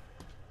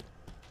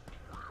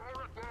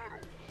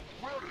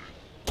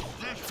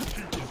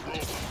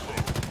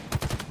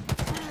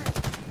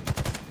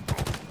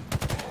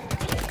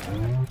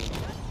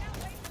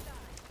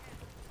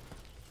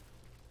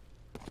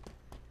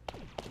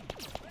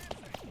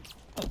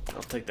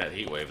 I'll take that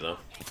heat wave, though.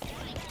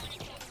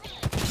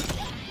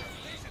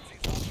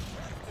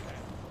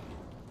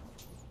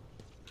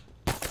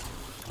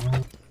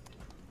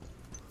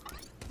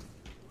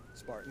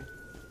 Spartan.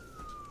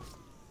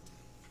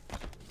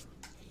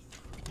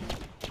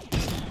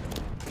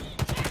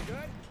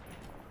 Good?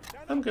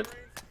 I'm good.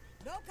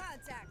 No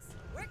contacts.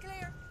 We're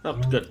clear. Oh,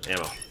 good.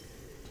 Ammo.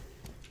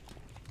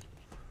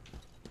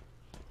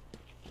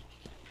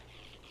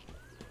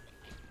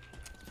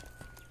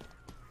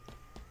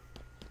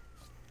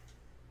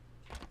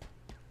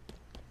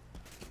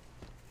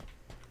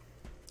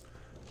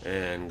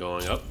 And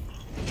going up.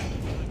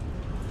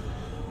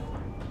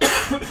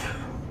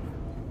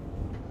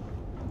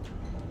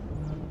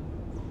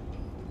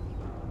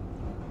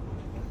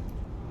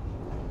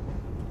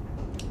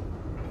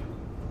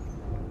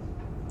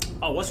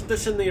 Oh, wasn't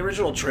this in the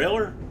original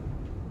trailer?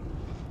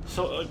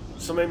 So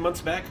many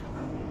months back?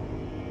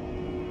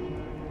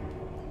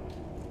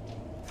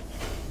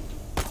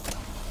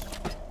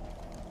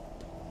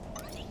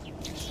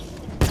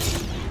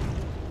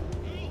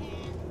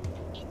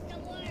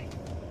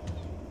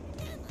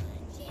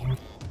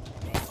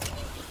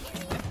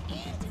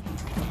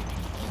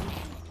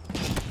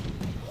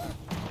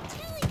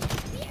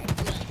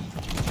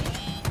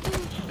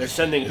 They're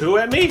sending who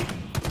at me?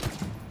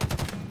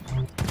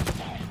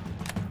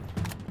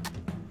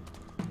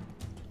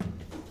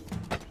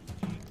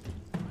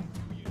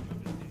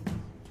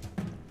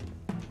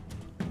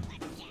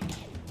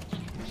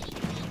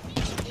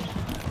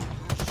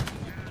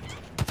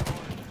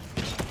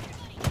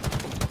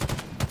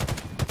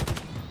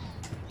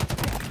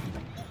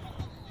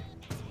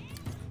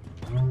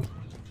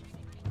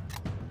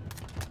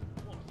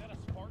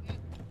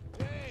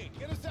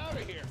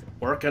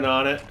 Working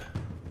on it. I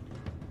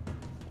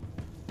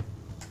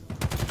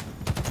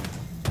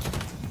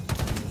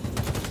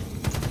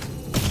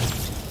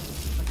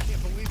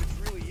can't believe it's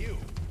really you.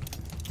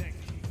 Thank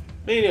you.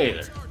 Me neither.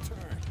 It's our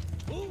turn.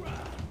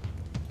 Hoorah!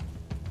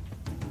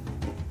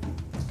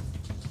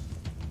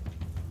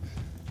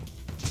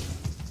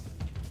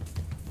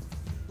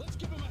 Let's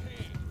give him a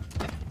hand.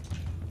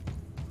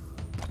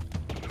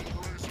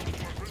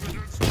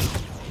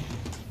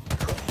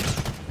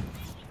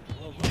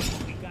 Well, look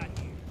what we got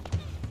here.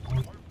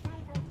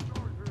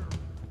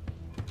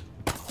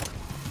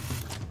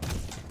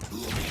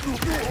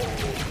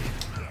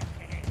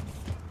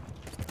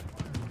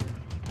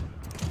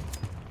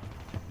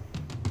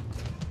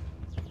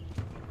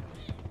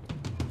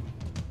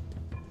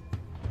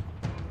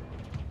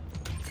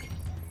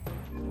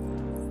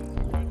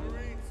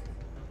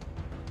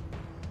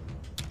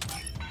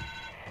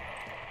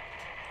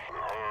 The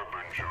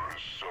Harbinger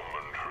has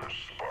summoned her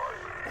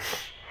spires,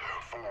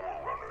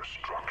 forerunner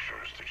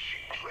structures that she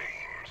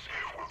claims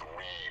will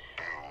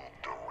rebuild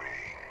the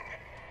ring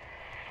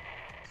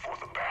for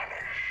the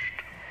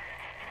Banished.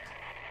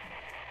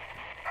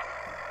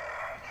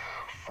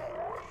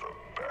 For the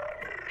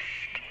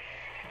Banished.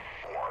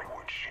 Why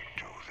would she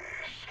do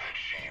this?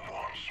 She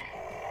wants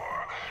more,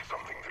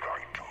 something that I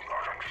do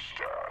not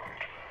understand.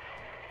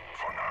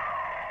 For now.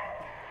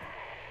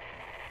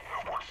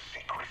 What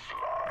secrets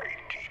lie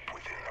deep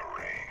within the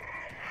ring?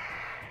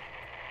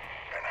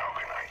 And how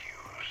can I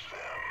use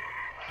them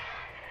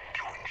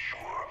to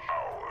ensure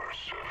our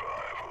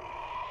survival?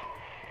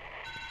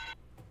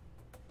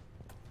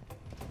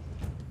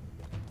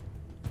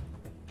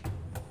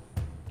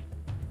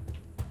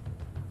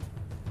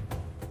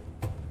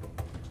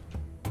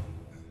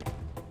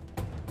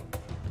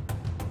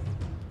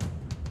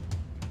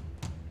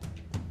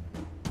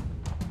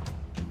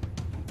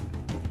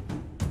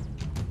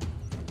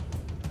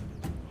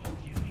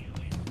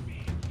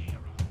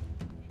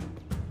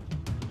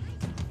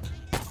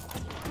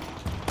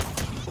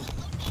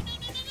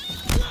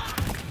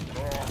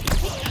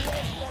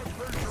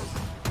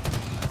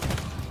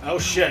 Oh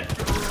shit.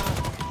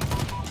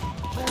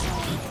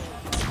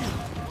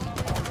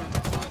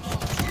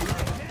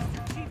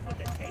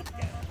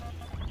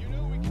 You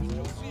know we can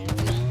still see you.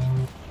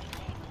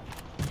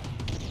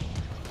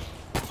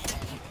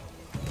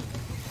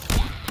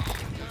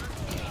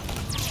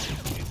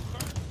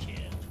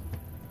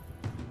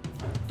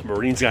 The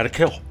Marines got a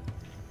kill.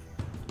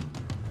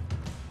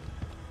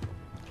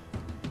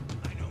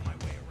 I know my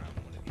way around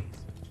one of these.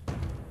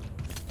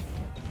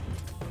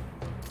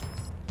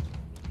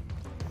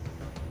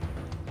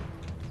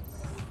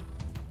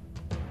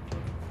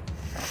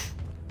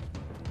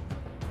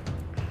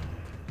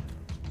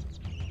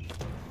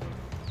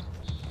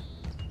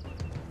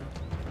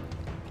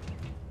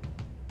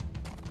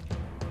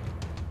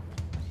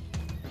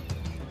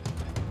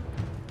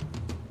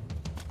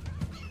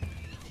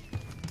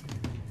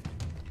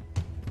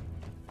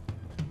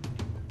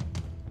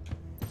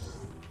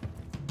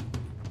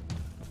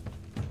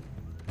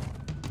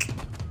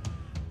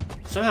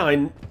 Somehow Is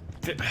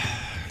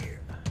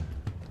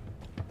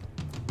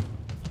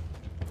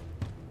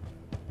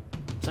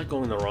that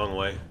going the wrong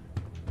way?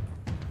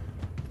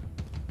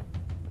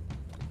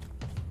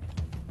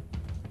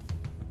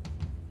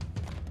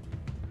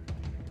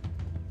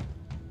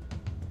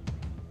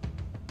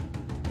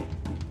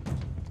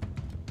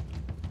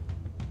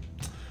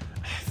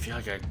 I feel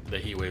like the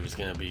heat wave is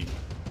gonna be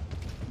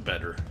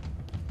better.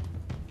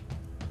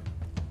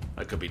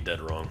 I could be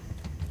dead wrong.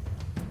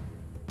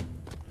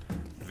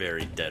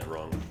 Very dead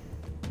wrong.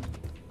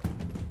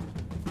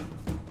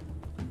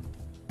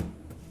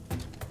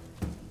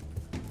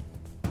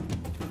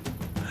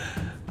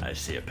 I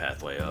see a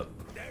pathway up.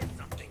 There's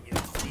something you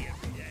see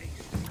every day.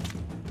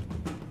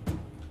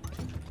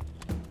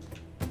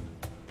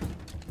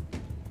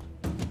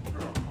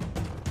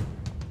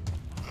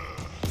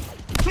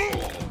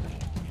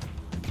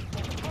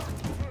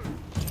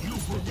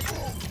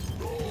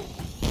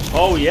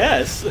 Oh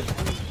yes!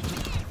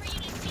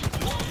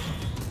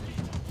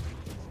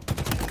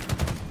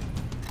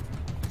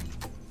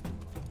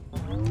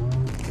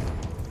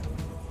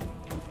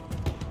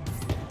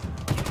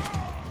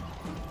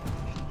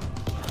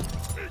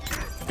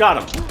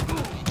 Got him.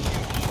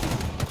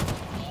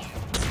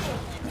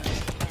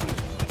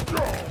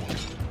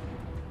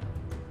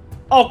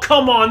 Oh,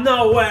 come on,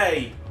 no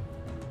way!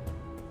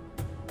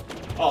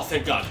 Oh,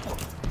 thank God.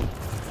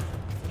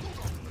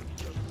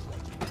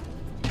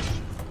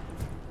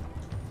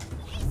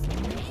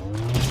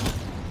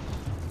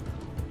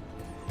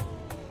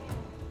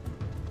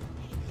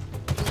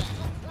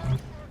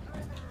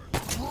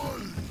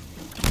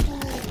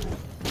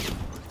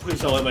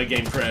 Please don't let my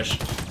game crash.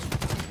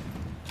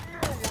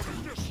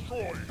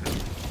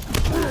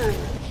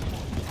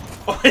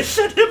 Oh, I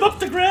sent him up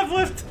the grav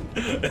lift!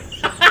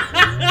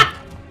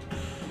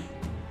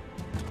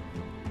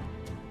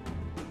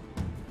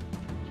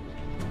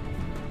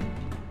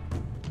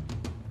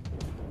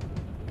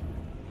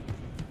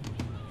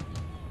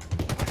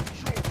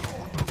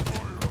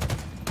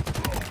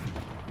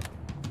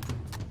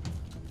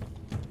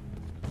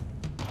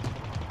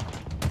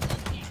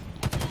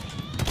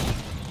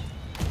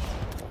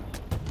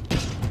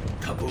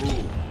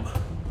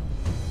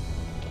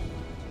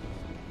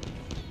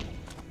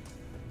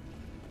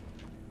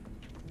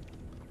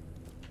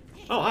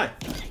 Oh, hi.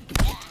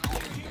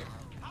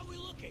 How we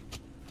looking?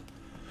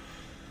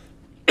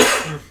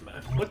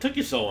 What took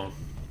you so long?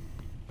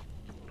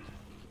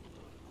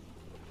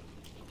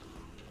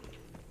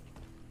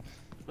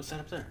 What's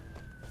that up there?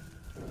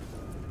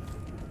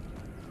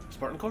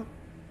 Spartan Core?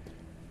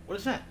 What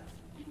is that?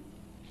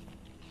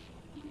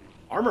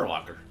 Armor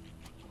locker.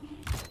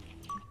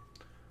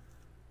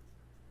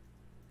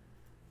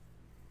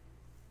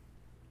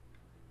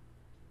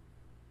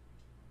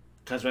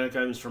 Cosmetic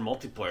items for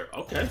multiplayer.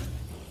 Okay.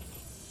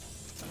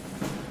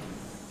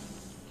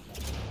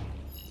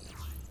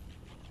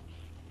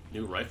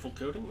 New rifle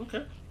coating?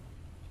 Okay.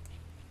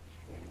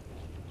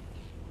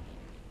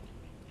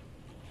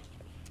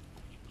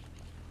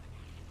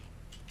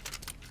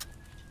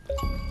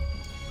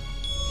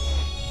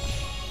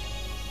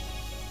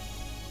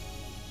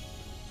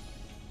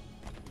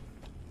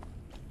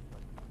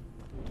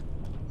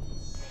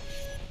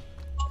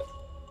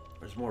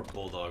 There's more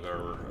bulldog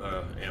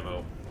armor,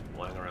 ammo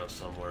lying around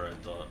somewhere, I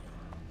thought.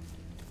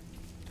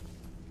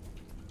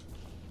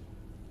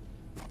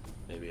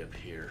 Maybe up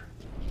here.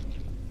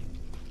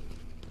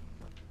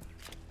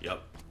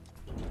 Yep.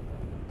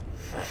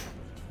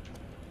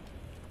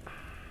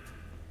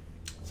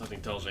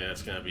 Something tells me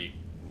that's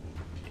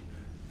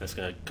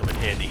gonna come in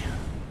handy.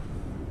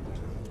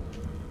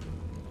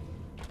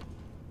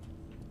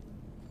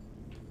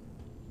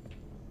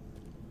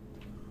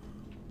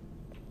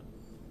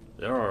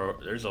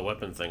 There's a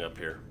weapon thing up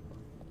here.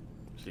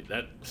 See,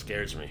 that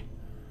scares me.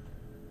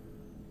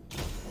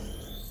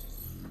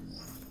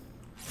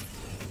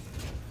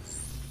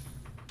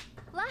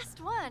 Last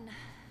one.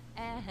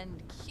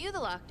 And cue the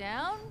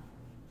lockdown.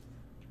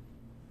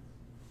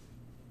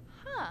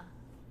 Huh.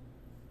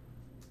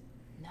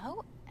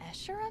 No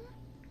Escherum?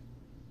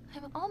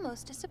 I'm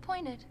almost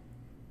disappointed.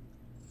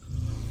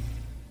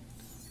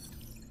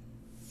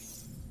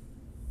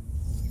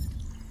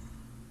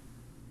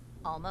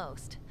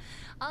 Almost.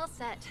 All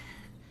set.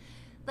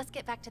 Let's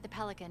get back to the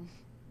Pelican.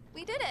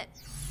 We did it!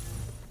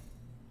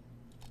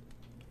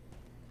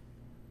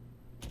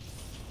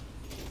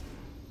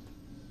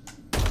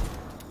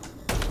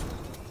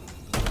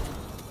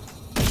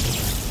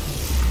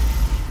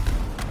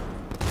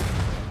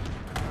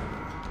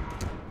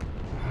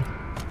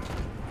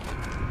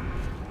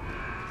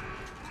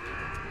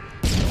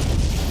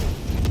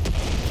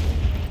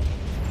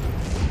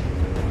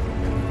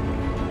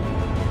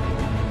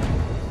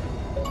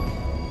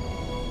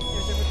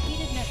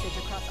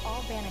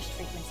 Banished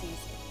frequencies.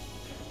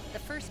 The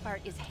first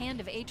part is Hand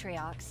of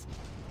Atriox.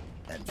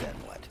 And then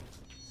what?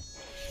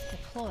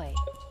 Deploy.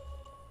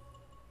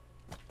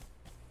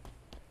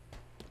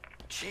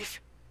 Chief,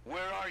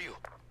 where are you?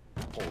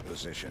 Hold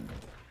position.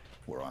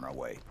 We're on our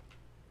way.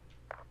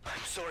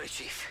 I'm sorry,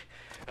 Chief.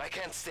 I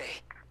can't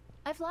stay.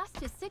 I've lost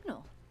his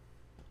signal.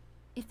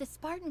 If the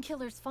Spartan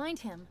killers find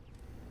him...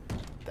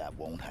 That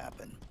won't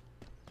happen.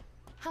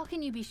 How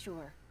can you be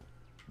sure?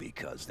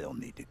 Because they'll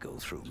need to go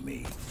through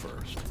me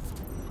first.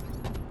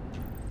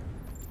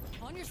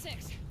 On your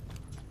 6.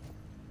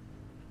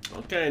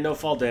 Okay, no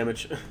fall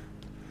damage.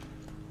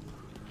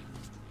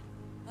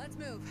 Let's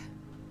move.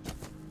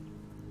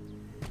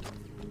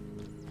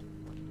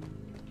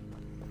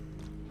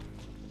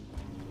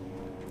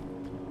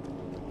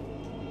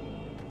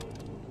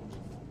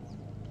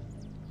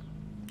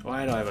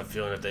 Why do I have a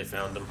feeling that they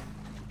found him?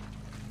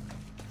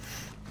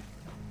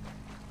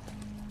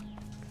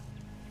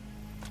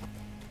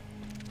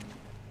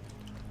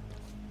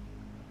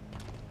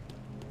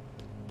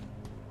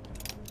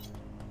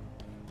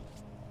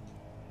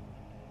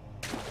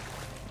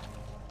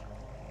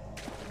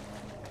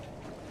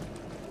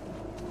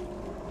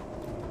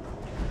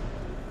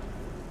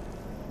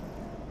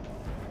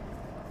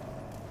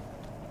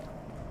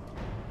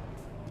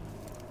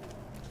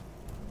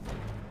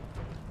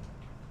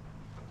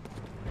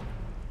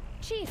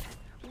 Chief,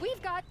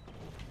 we've got,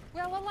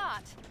 well, a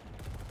lot.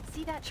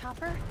 See that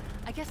chopper?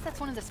 I guess that's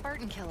one of the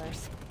Spartan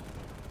killers.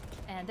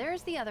 And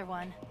there's the other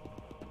one.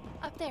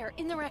 Up there,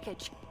 in the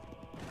wreckage.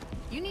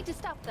 You need to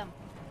stop them.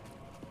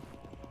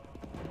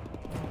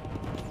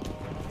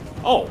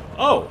 Oh,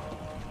 oh!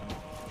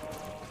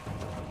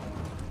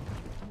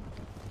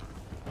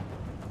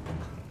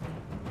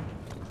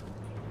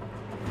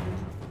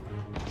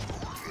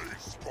 Hey,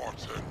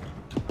 Spartan.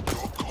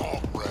 Your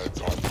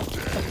comrades are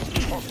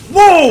dead.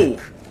 Whoa!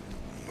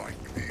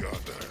 Like the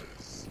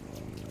others.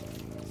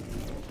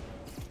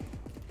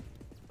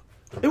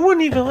 It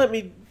wouldn't even let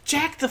me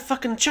jack the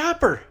fucking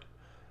chopper.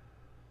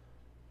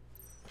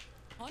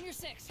 On your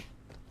 6.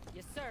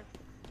 Yes, sir.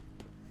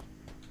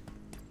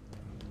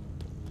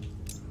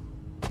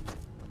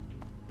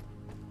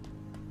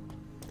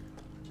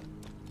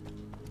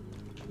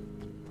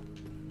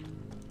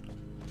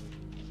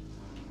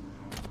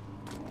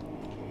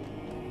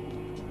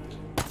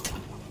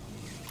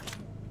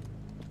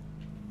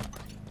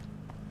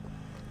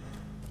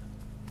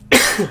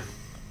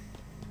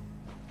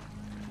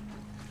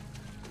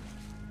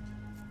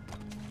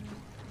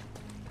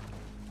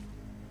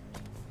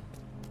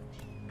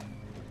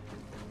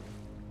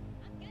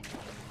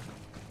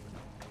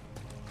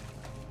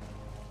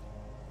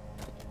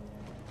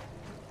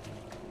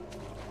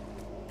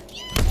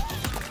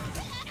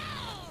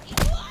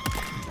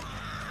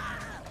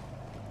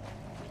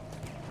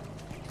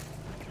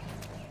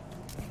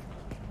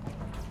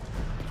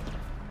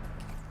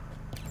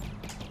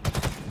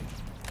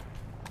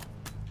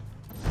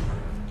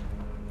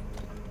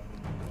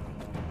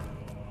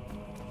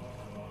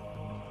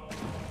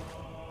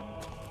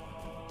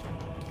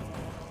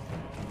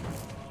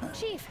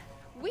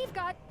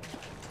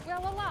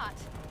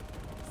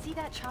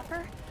 that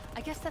chopper?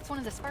 I guess that's one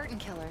of the Spartan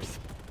killers.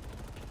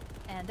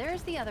 And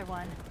there's the other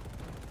one.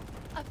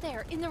 Up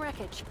there, in the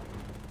wreckage.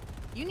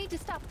 You need to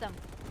stop them.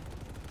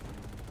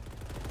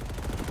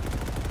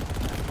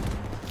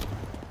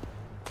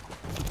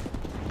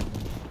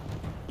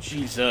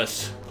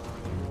 Jesus.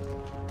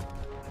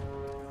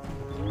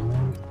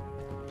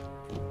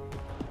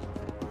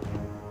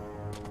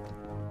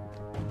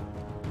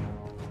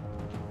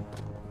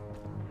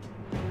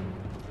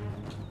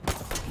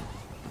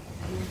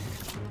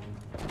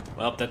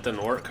 Well, that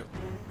didn't work.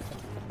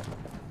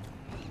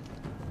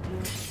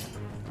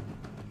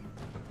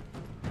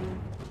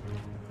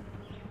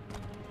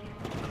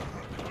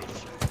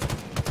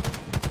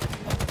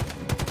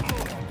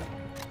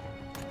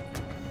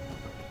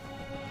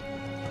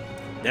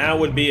 Now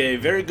would be a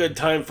very good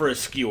time for a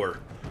skewer.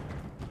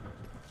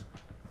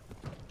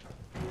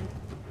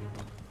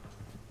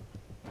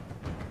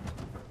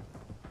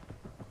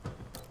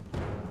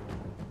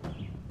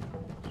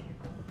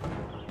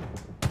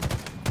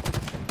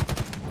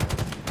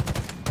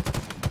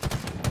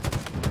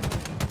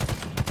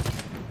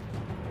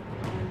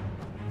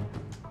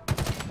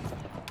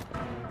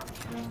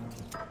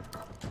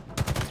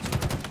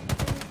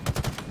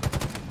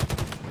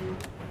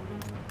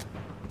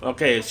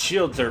 Okay, his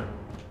shields are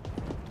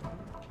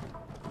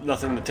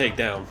nothing to take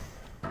down.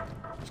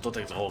 Still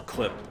takes a whole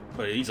clip,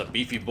 but he's a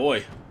beefy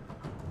boy.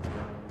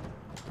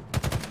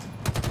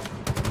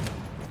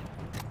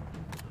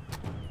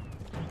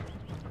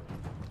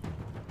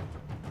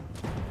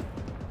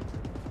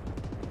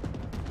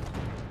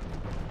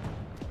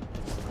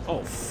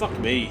 Oh, fuck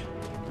me.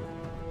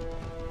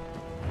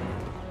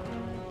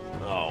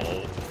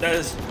 Oh, that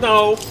is...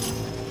 no!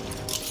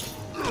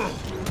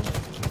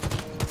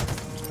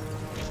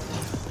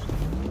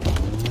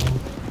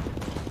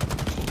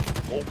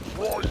 I'll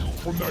pry you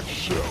from that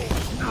shell.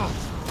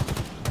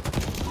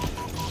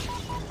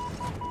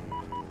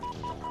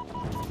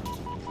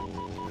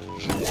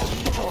 You are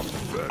not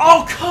better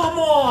Oh, come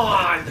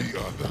on! than the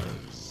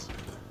others.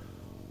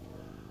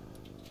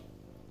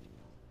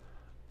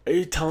 Are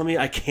you telling me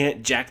I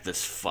can't jack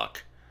this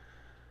fuck?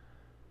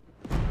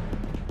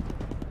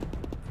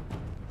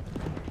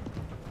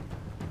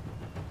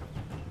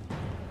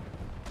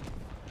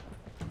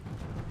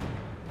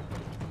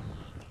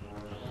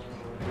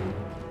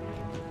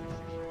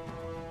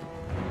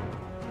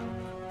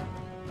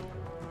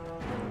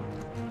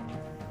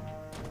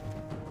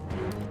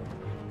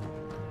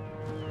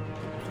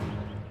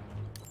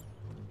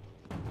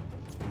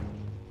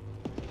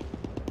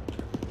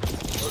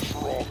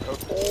 Rock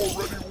has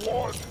already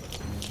won.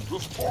 The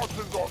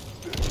Spartans are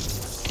dead.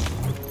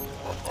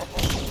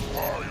 I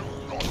am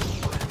not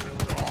afraid to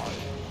die.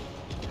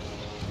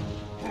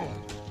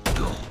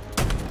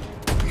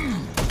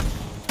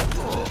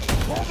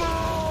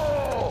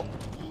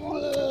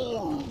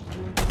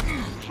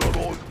 Is that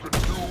all you can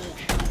do,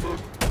 human?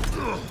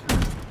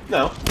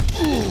 No.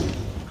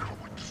 Come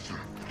and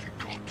serve what you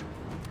got.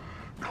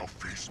 Now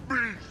face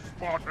me,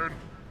 Spartan.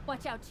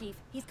 Watch out, Chief.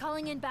 He's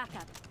calling in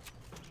backup.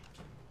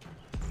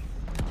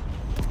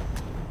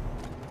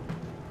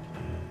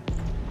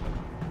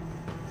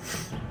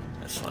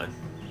 That's fine.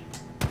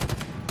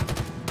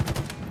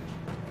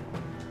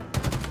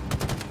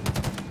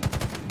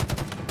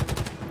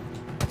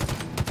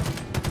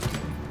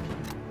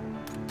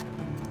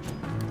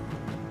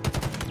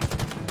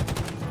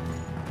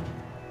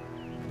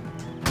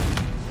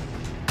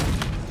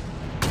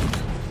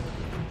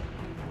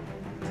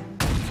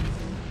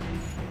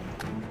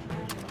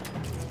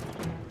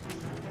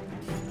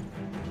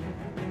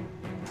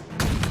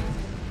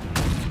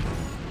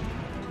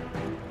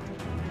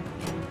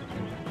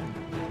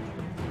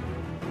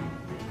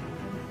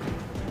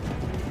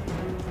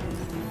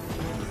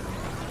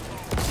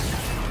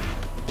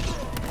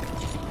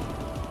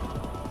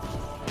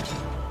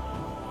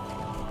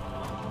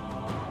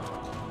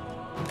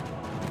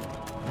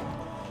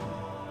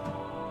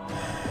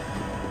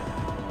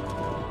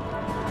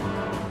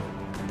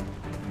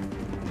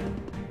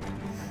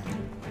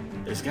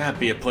 There's gotta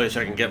be a place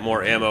I can get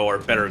more ammo or a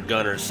better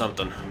gun or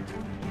something.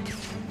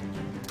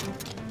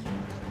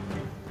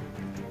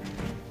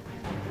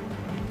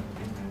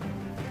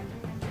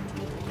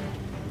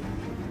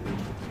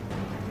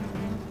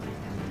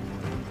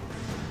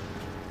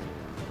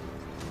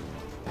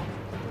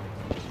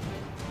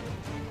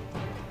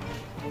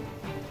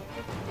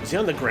 Is he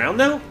on the ground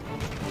now?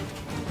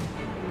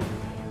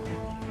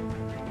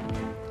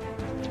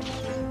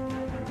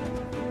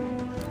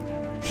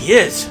 He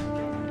is!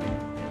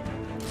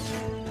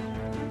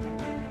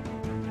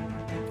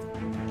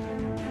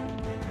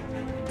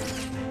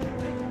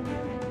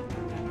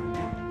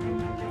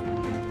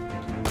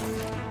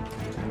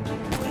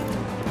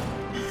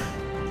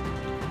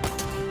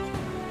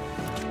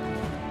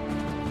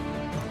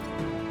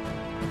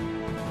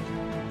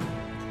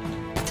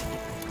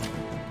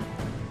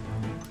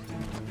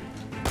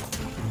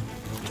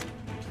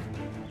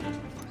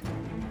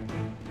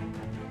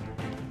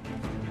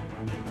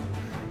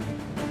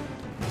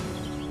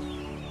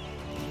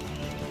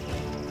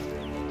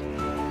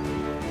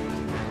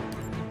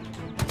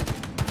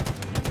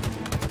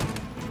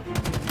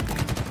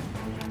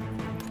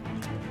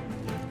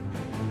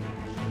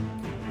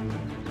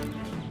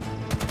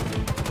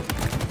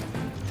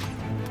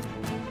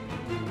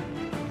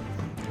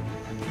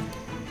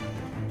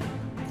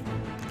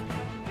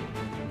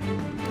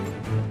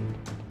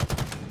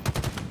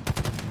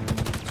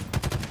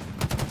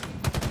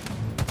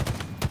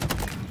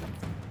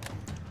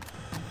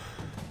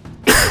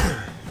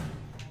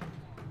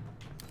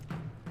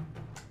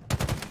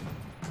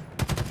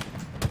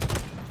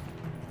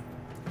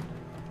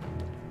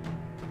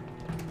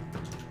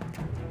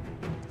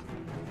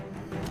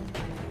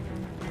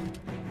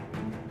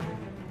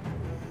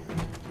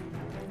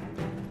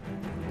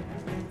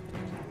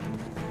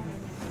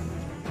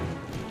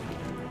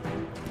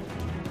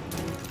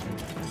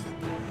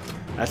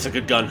 That's a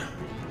good gun.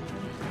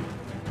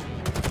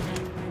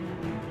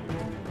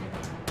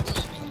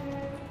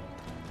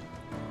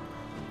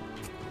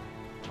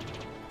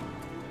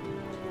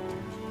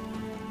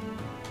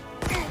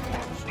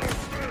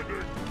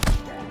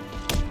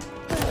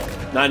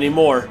 Not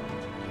anymore.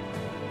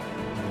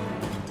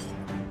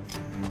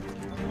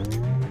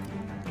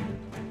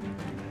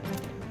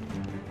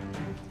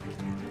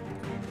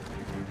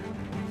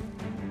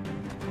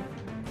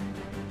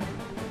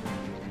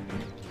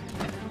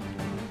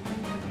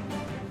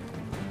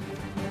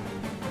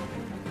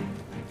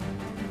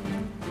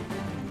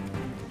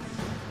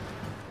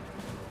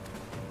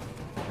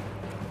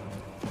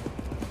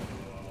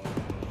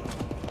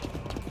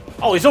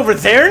 Oh, he's over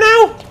there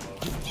now?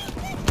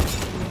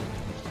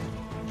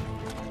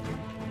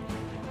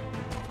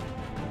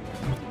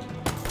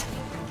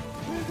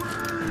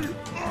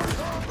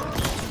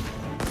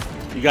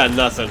 You got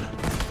nothing.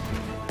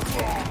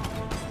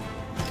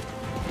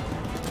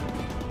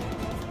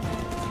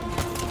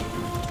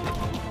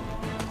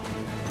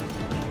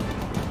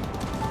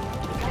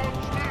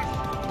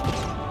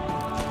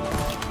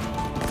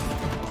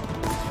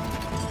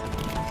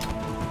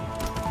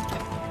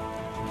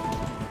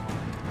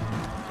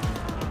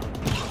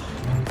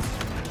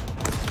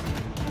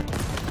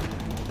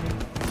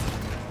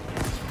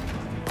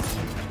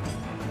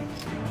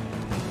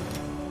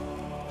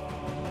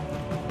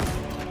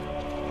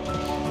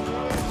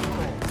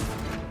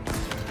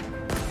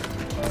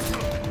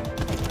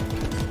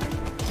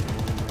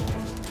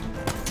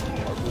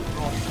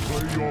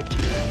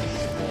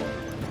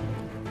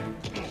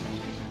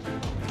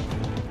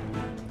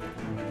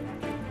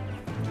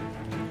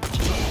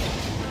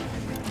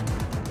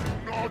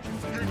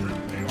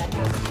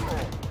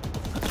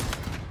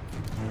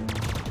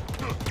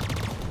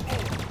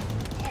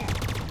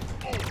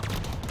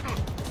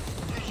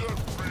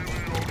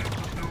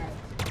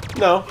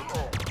 No.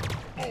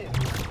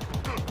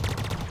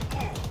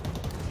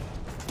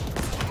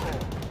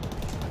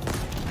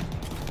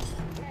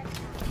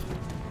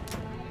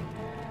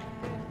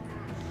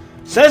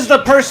 Says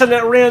the person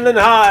that ran and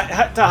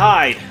had to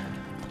hide.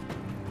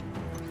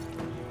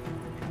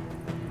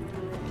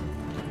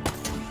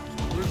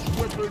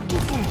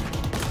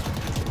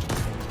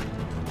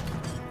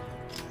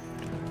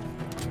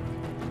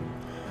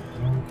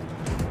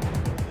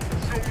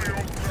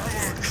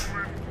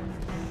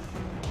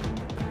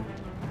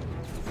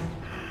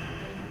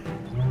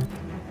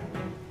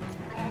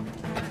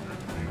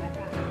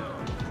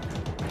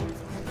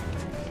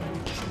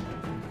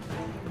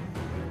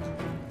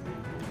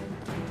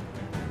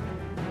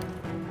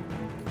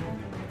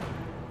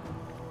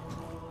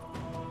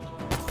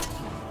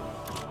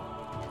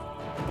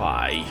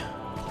 Bye.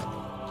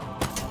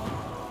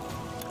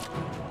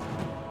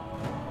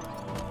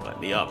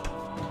 Let me up.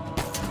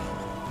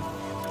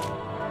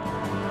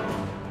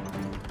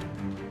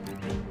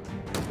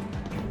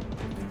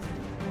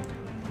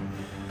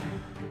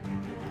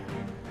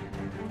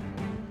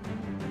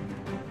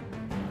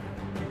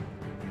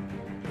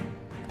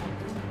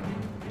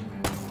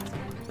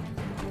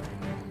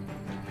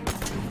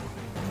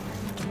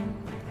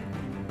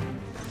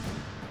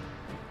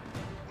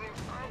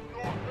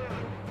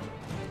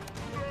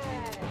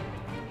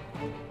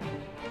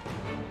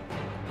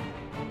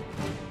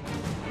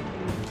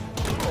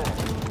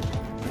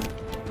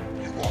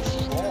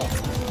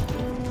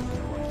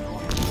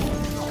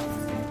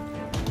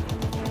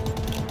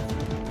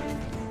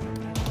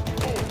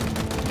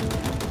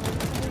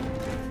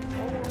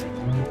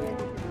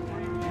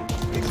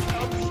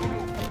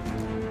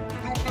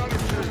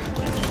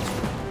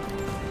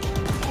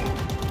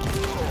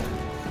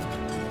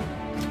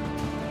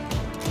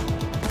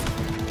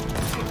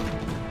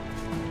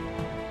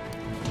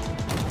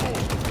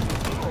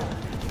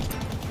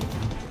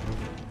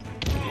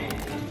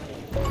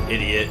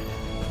 Idiot.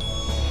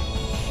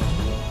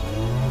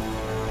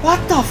 What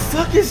the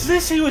fuck is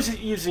this he was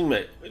using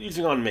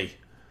on me?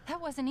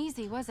 That wasn't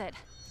easy, was it?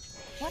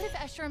 What if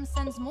Esherim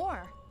sends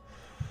more?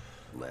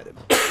 Let him.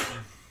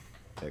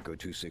 Echo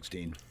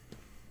 216.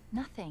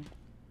 Nothing.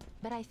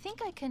 But I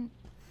think I can...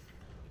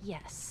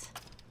 Yes.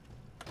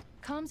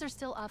 Comms are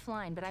still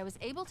offline, but I was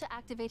able to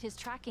activate his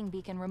tracking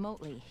beacon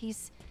remotely.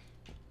 He's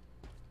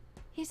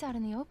out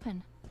in the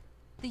open.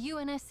 The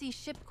UNSC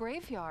ship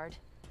graveyard.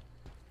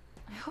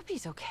 I hope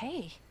he's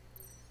okay.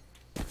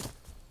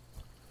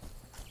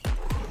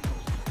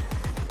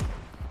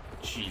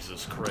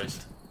 Jesus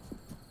Christ.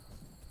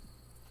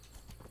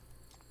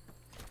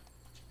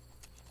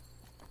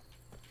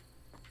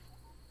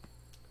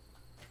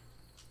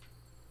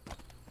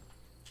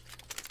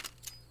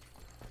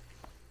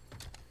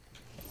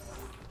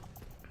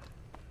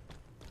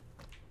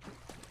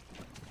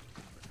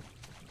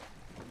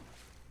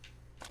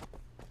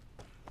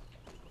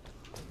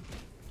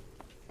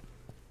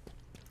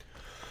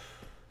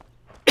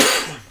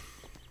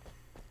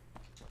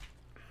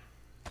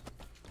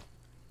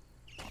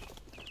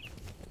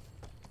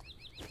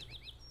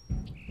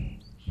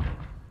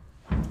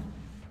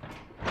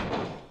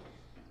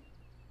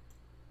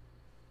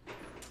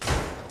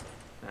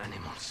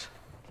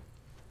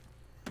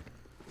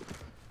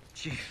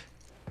 Chief,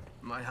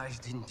 my eyes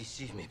didn't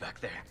deceive me back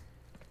there.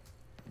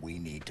 We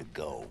need to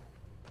go.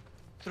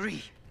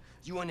 3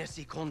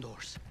 UNSC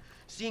Condors.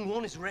 Seeing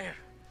one is rare.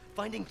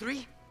 Finding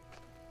 3?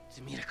 It's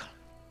a miracle.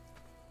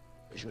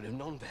 I should have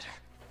known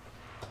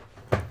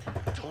better.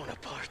 Torn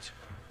apart.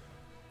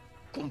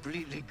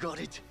 Completely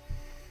gutted.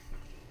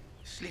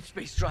 Sleep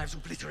space drives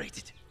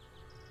obliterated.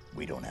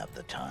 We don't have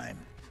the time.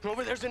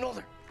 Over there's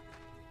another.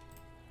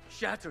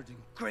 Shattered and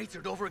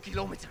cratered over a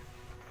kilometer.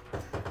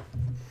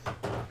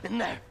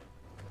 And there.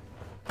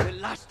 The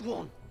last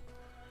one.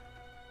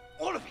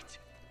 All of it.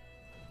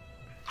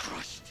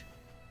 Crushed.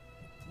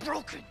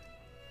 Broken.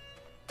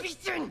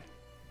 Beaten.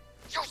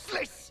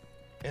 Useless.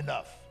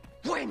 Enough.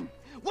 When?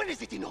 When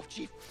is it enough,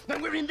 Chief?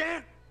 When we're in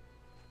there?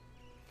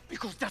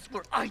 Because that's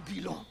where I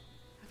belong.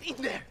 In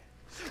there.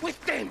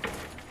 With them.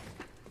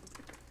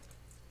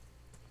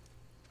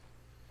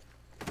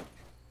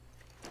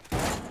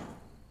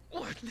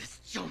 Worthless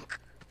junk.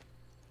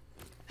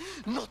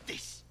 Not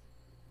this.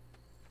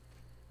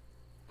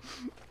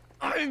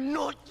 I'm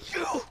not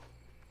you.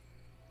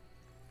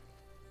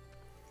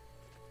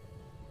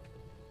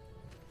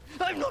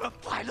 I'm not a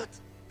pilot.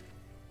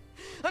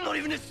 I'm not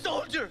even a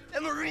soldier,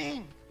 a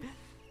Marine.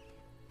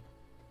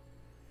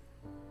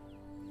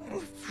 I'm a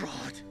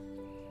fraud.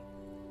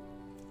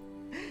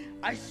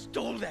 I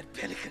stole that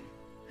Pelican.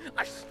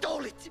 I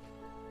stole it.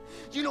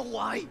 You know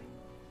why?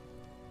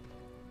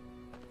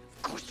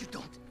 Of course you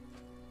don't.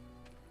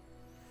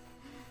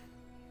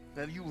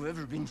 Have you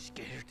ever been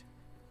scared?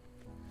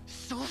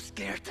 So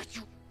scared that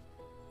you...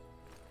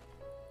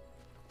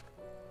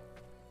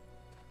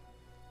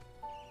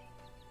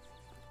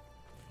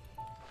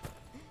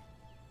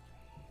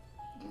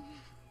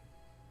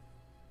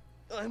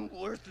 I'm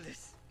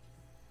worthless.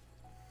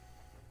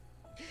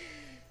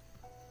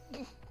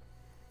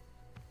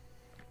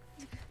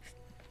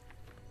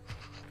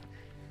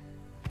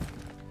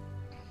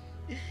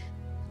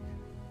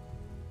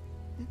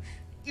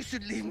 You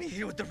should leave me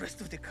here with the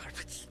rest of the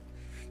garbage.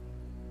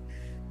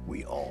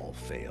 We all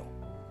fail.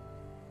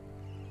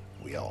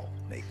 We all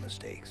make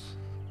mistakes.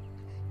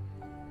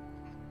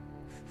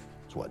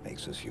 It's what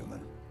makes us human.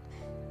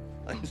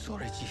 I'm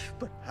sorry, Chief,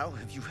 but how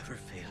have you ever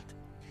failed?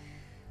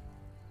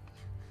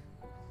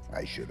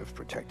 I should have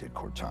protected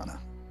Cortana.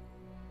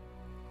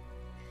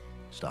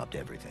 Stopped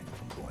everything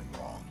from going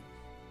wrong.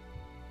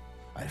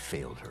 I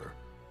failed her.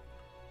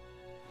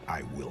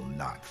 I will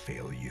not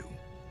fail you.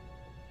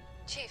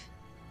 Chief.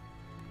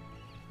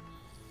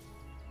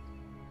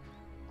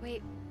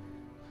 Wait.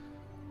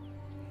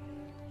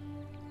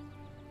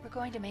 We're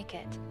going to make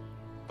it.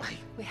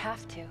 We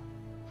have to.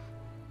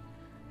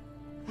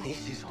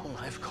 This is all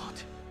I've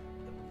got.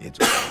 It's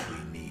all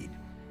we need.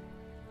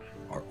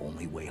 Our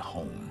only way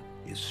home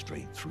is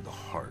straight through the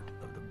heart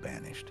of the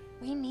Banished.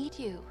 We need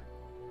you.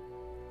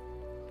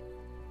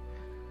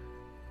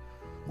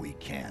 We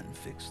can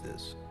fix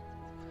this.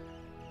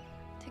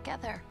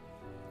 Together.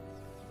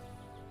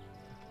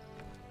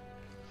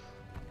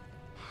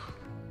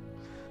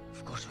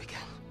 Of course we can.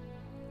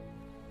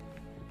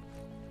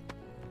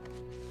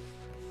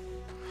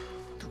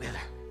 Together.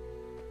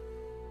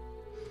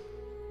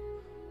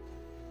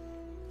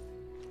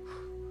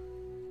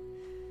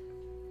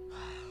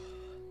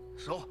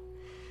 So,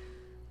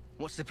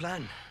 what's the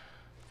plan?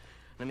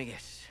 Let me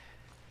guess.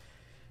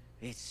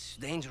 It's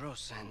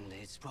dangerous and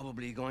it's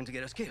probably going to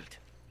get us killed.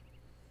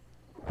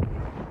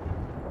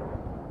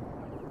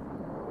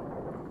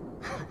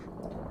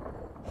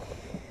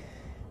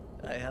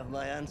 I have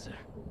my answer.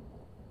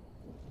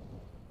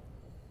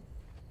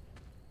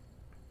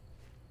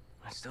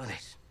 Let's do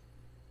this.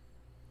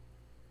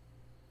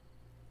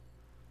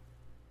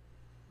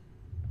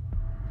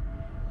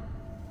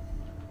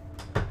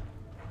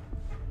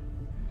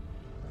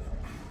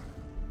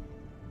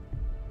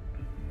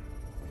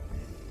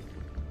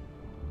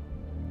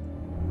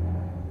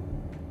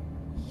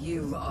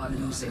 You are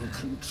losing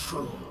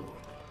control.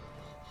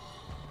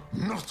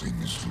 Nothing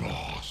is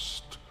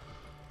lost.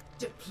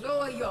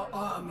 Deploy your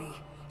army.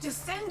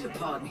 Descend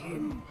upon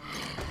him.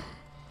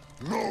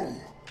 No,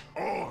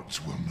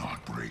 odds will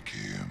not break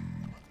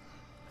him.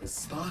 The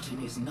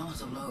Spartan is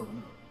not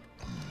alone.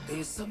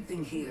 There's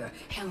something here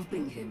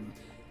helping him,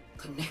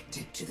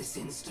 connected to this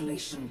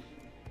installation.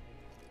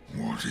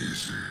 What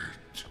is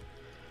it?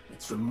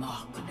 It's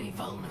remarkably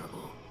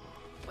vulnerable,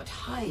 but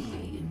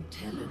highly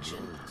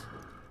intelligent.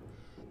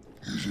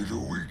 Is it a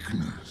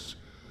weakness?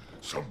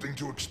 Something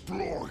to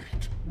exploit?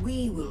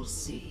 We will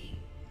see.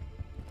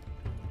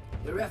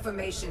 The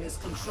Reformation is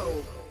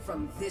controlled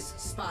from this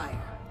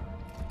spire.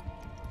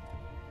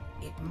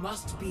 It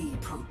must be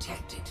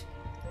protected.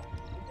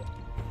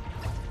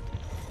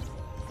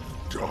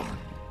 Done.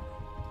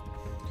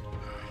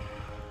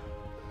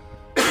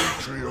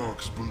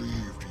 Patriarchs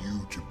believed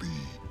you to be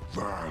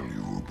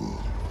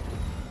valuable.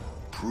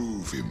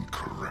 Prove him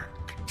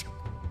correct.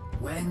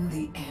 When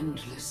the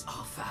Endless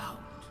are found,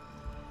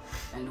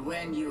 and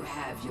when you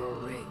have your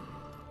ring,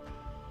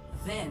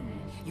 then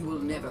you will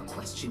never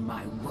question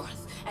my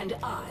worth, and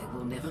I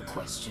will never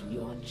question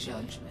your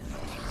judgment.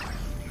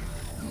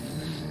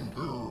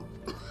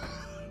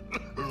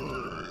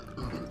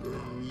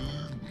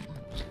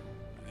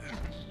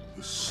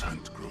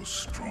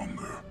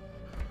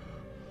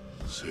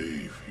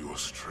 Save your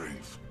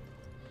strength.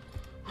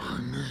 I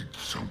need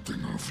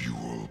something of you,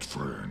 old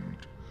friend.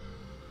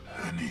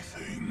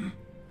 Anything.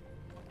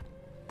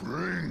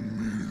 Bring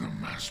me the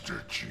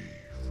Master Chief.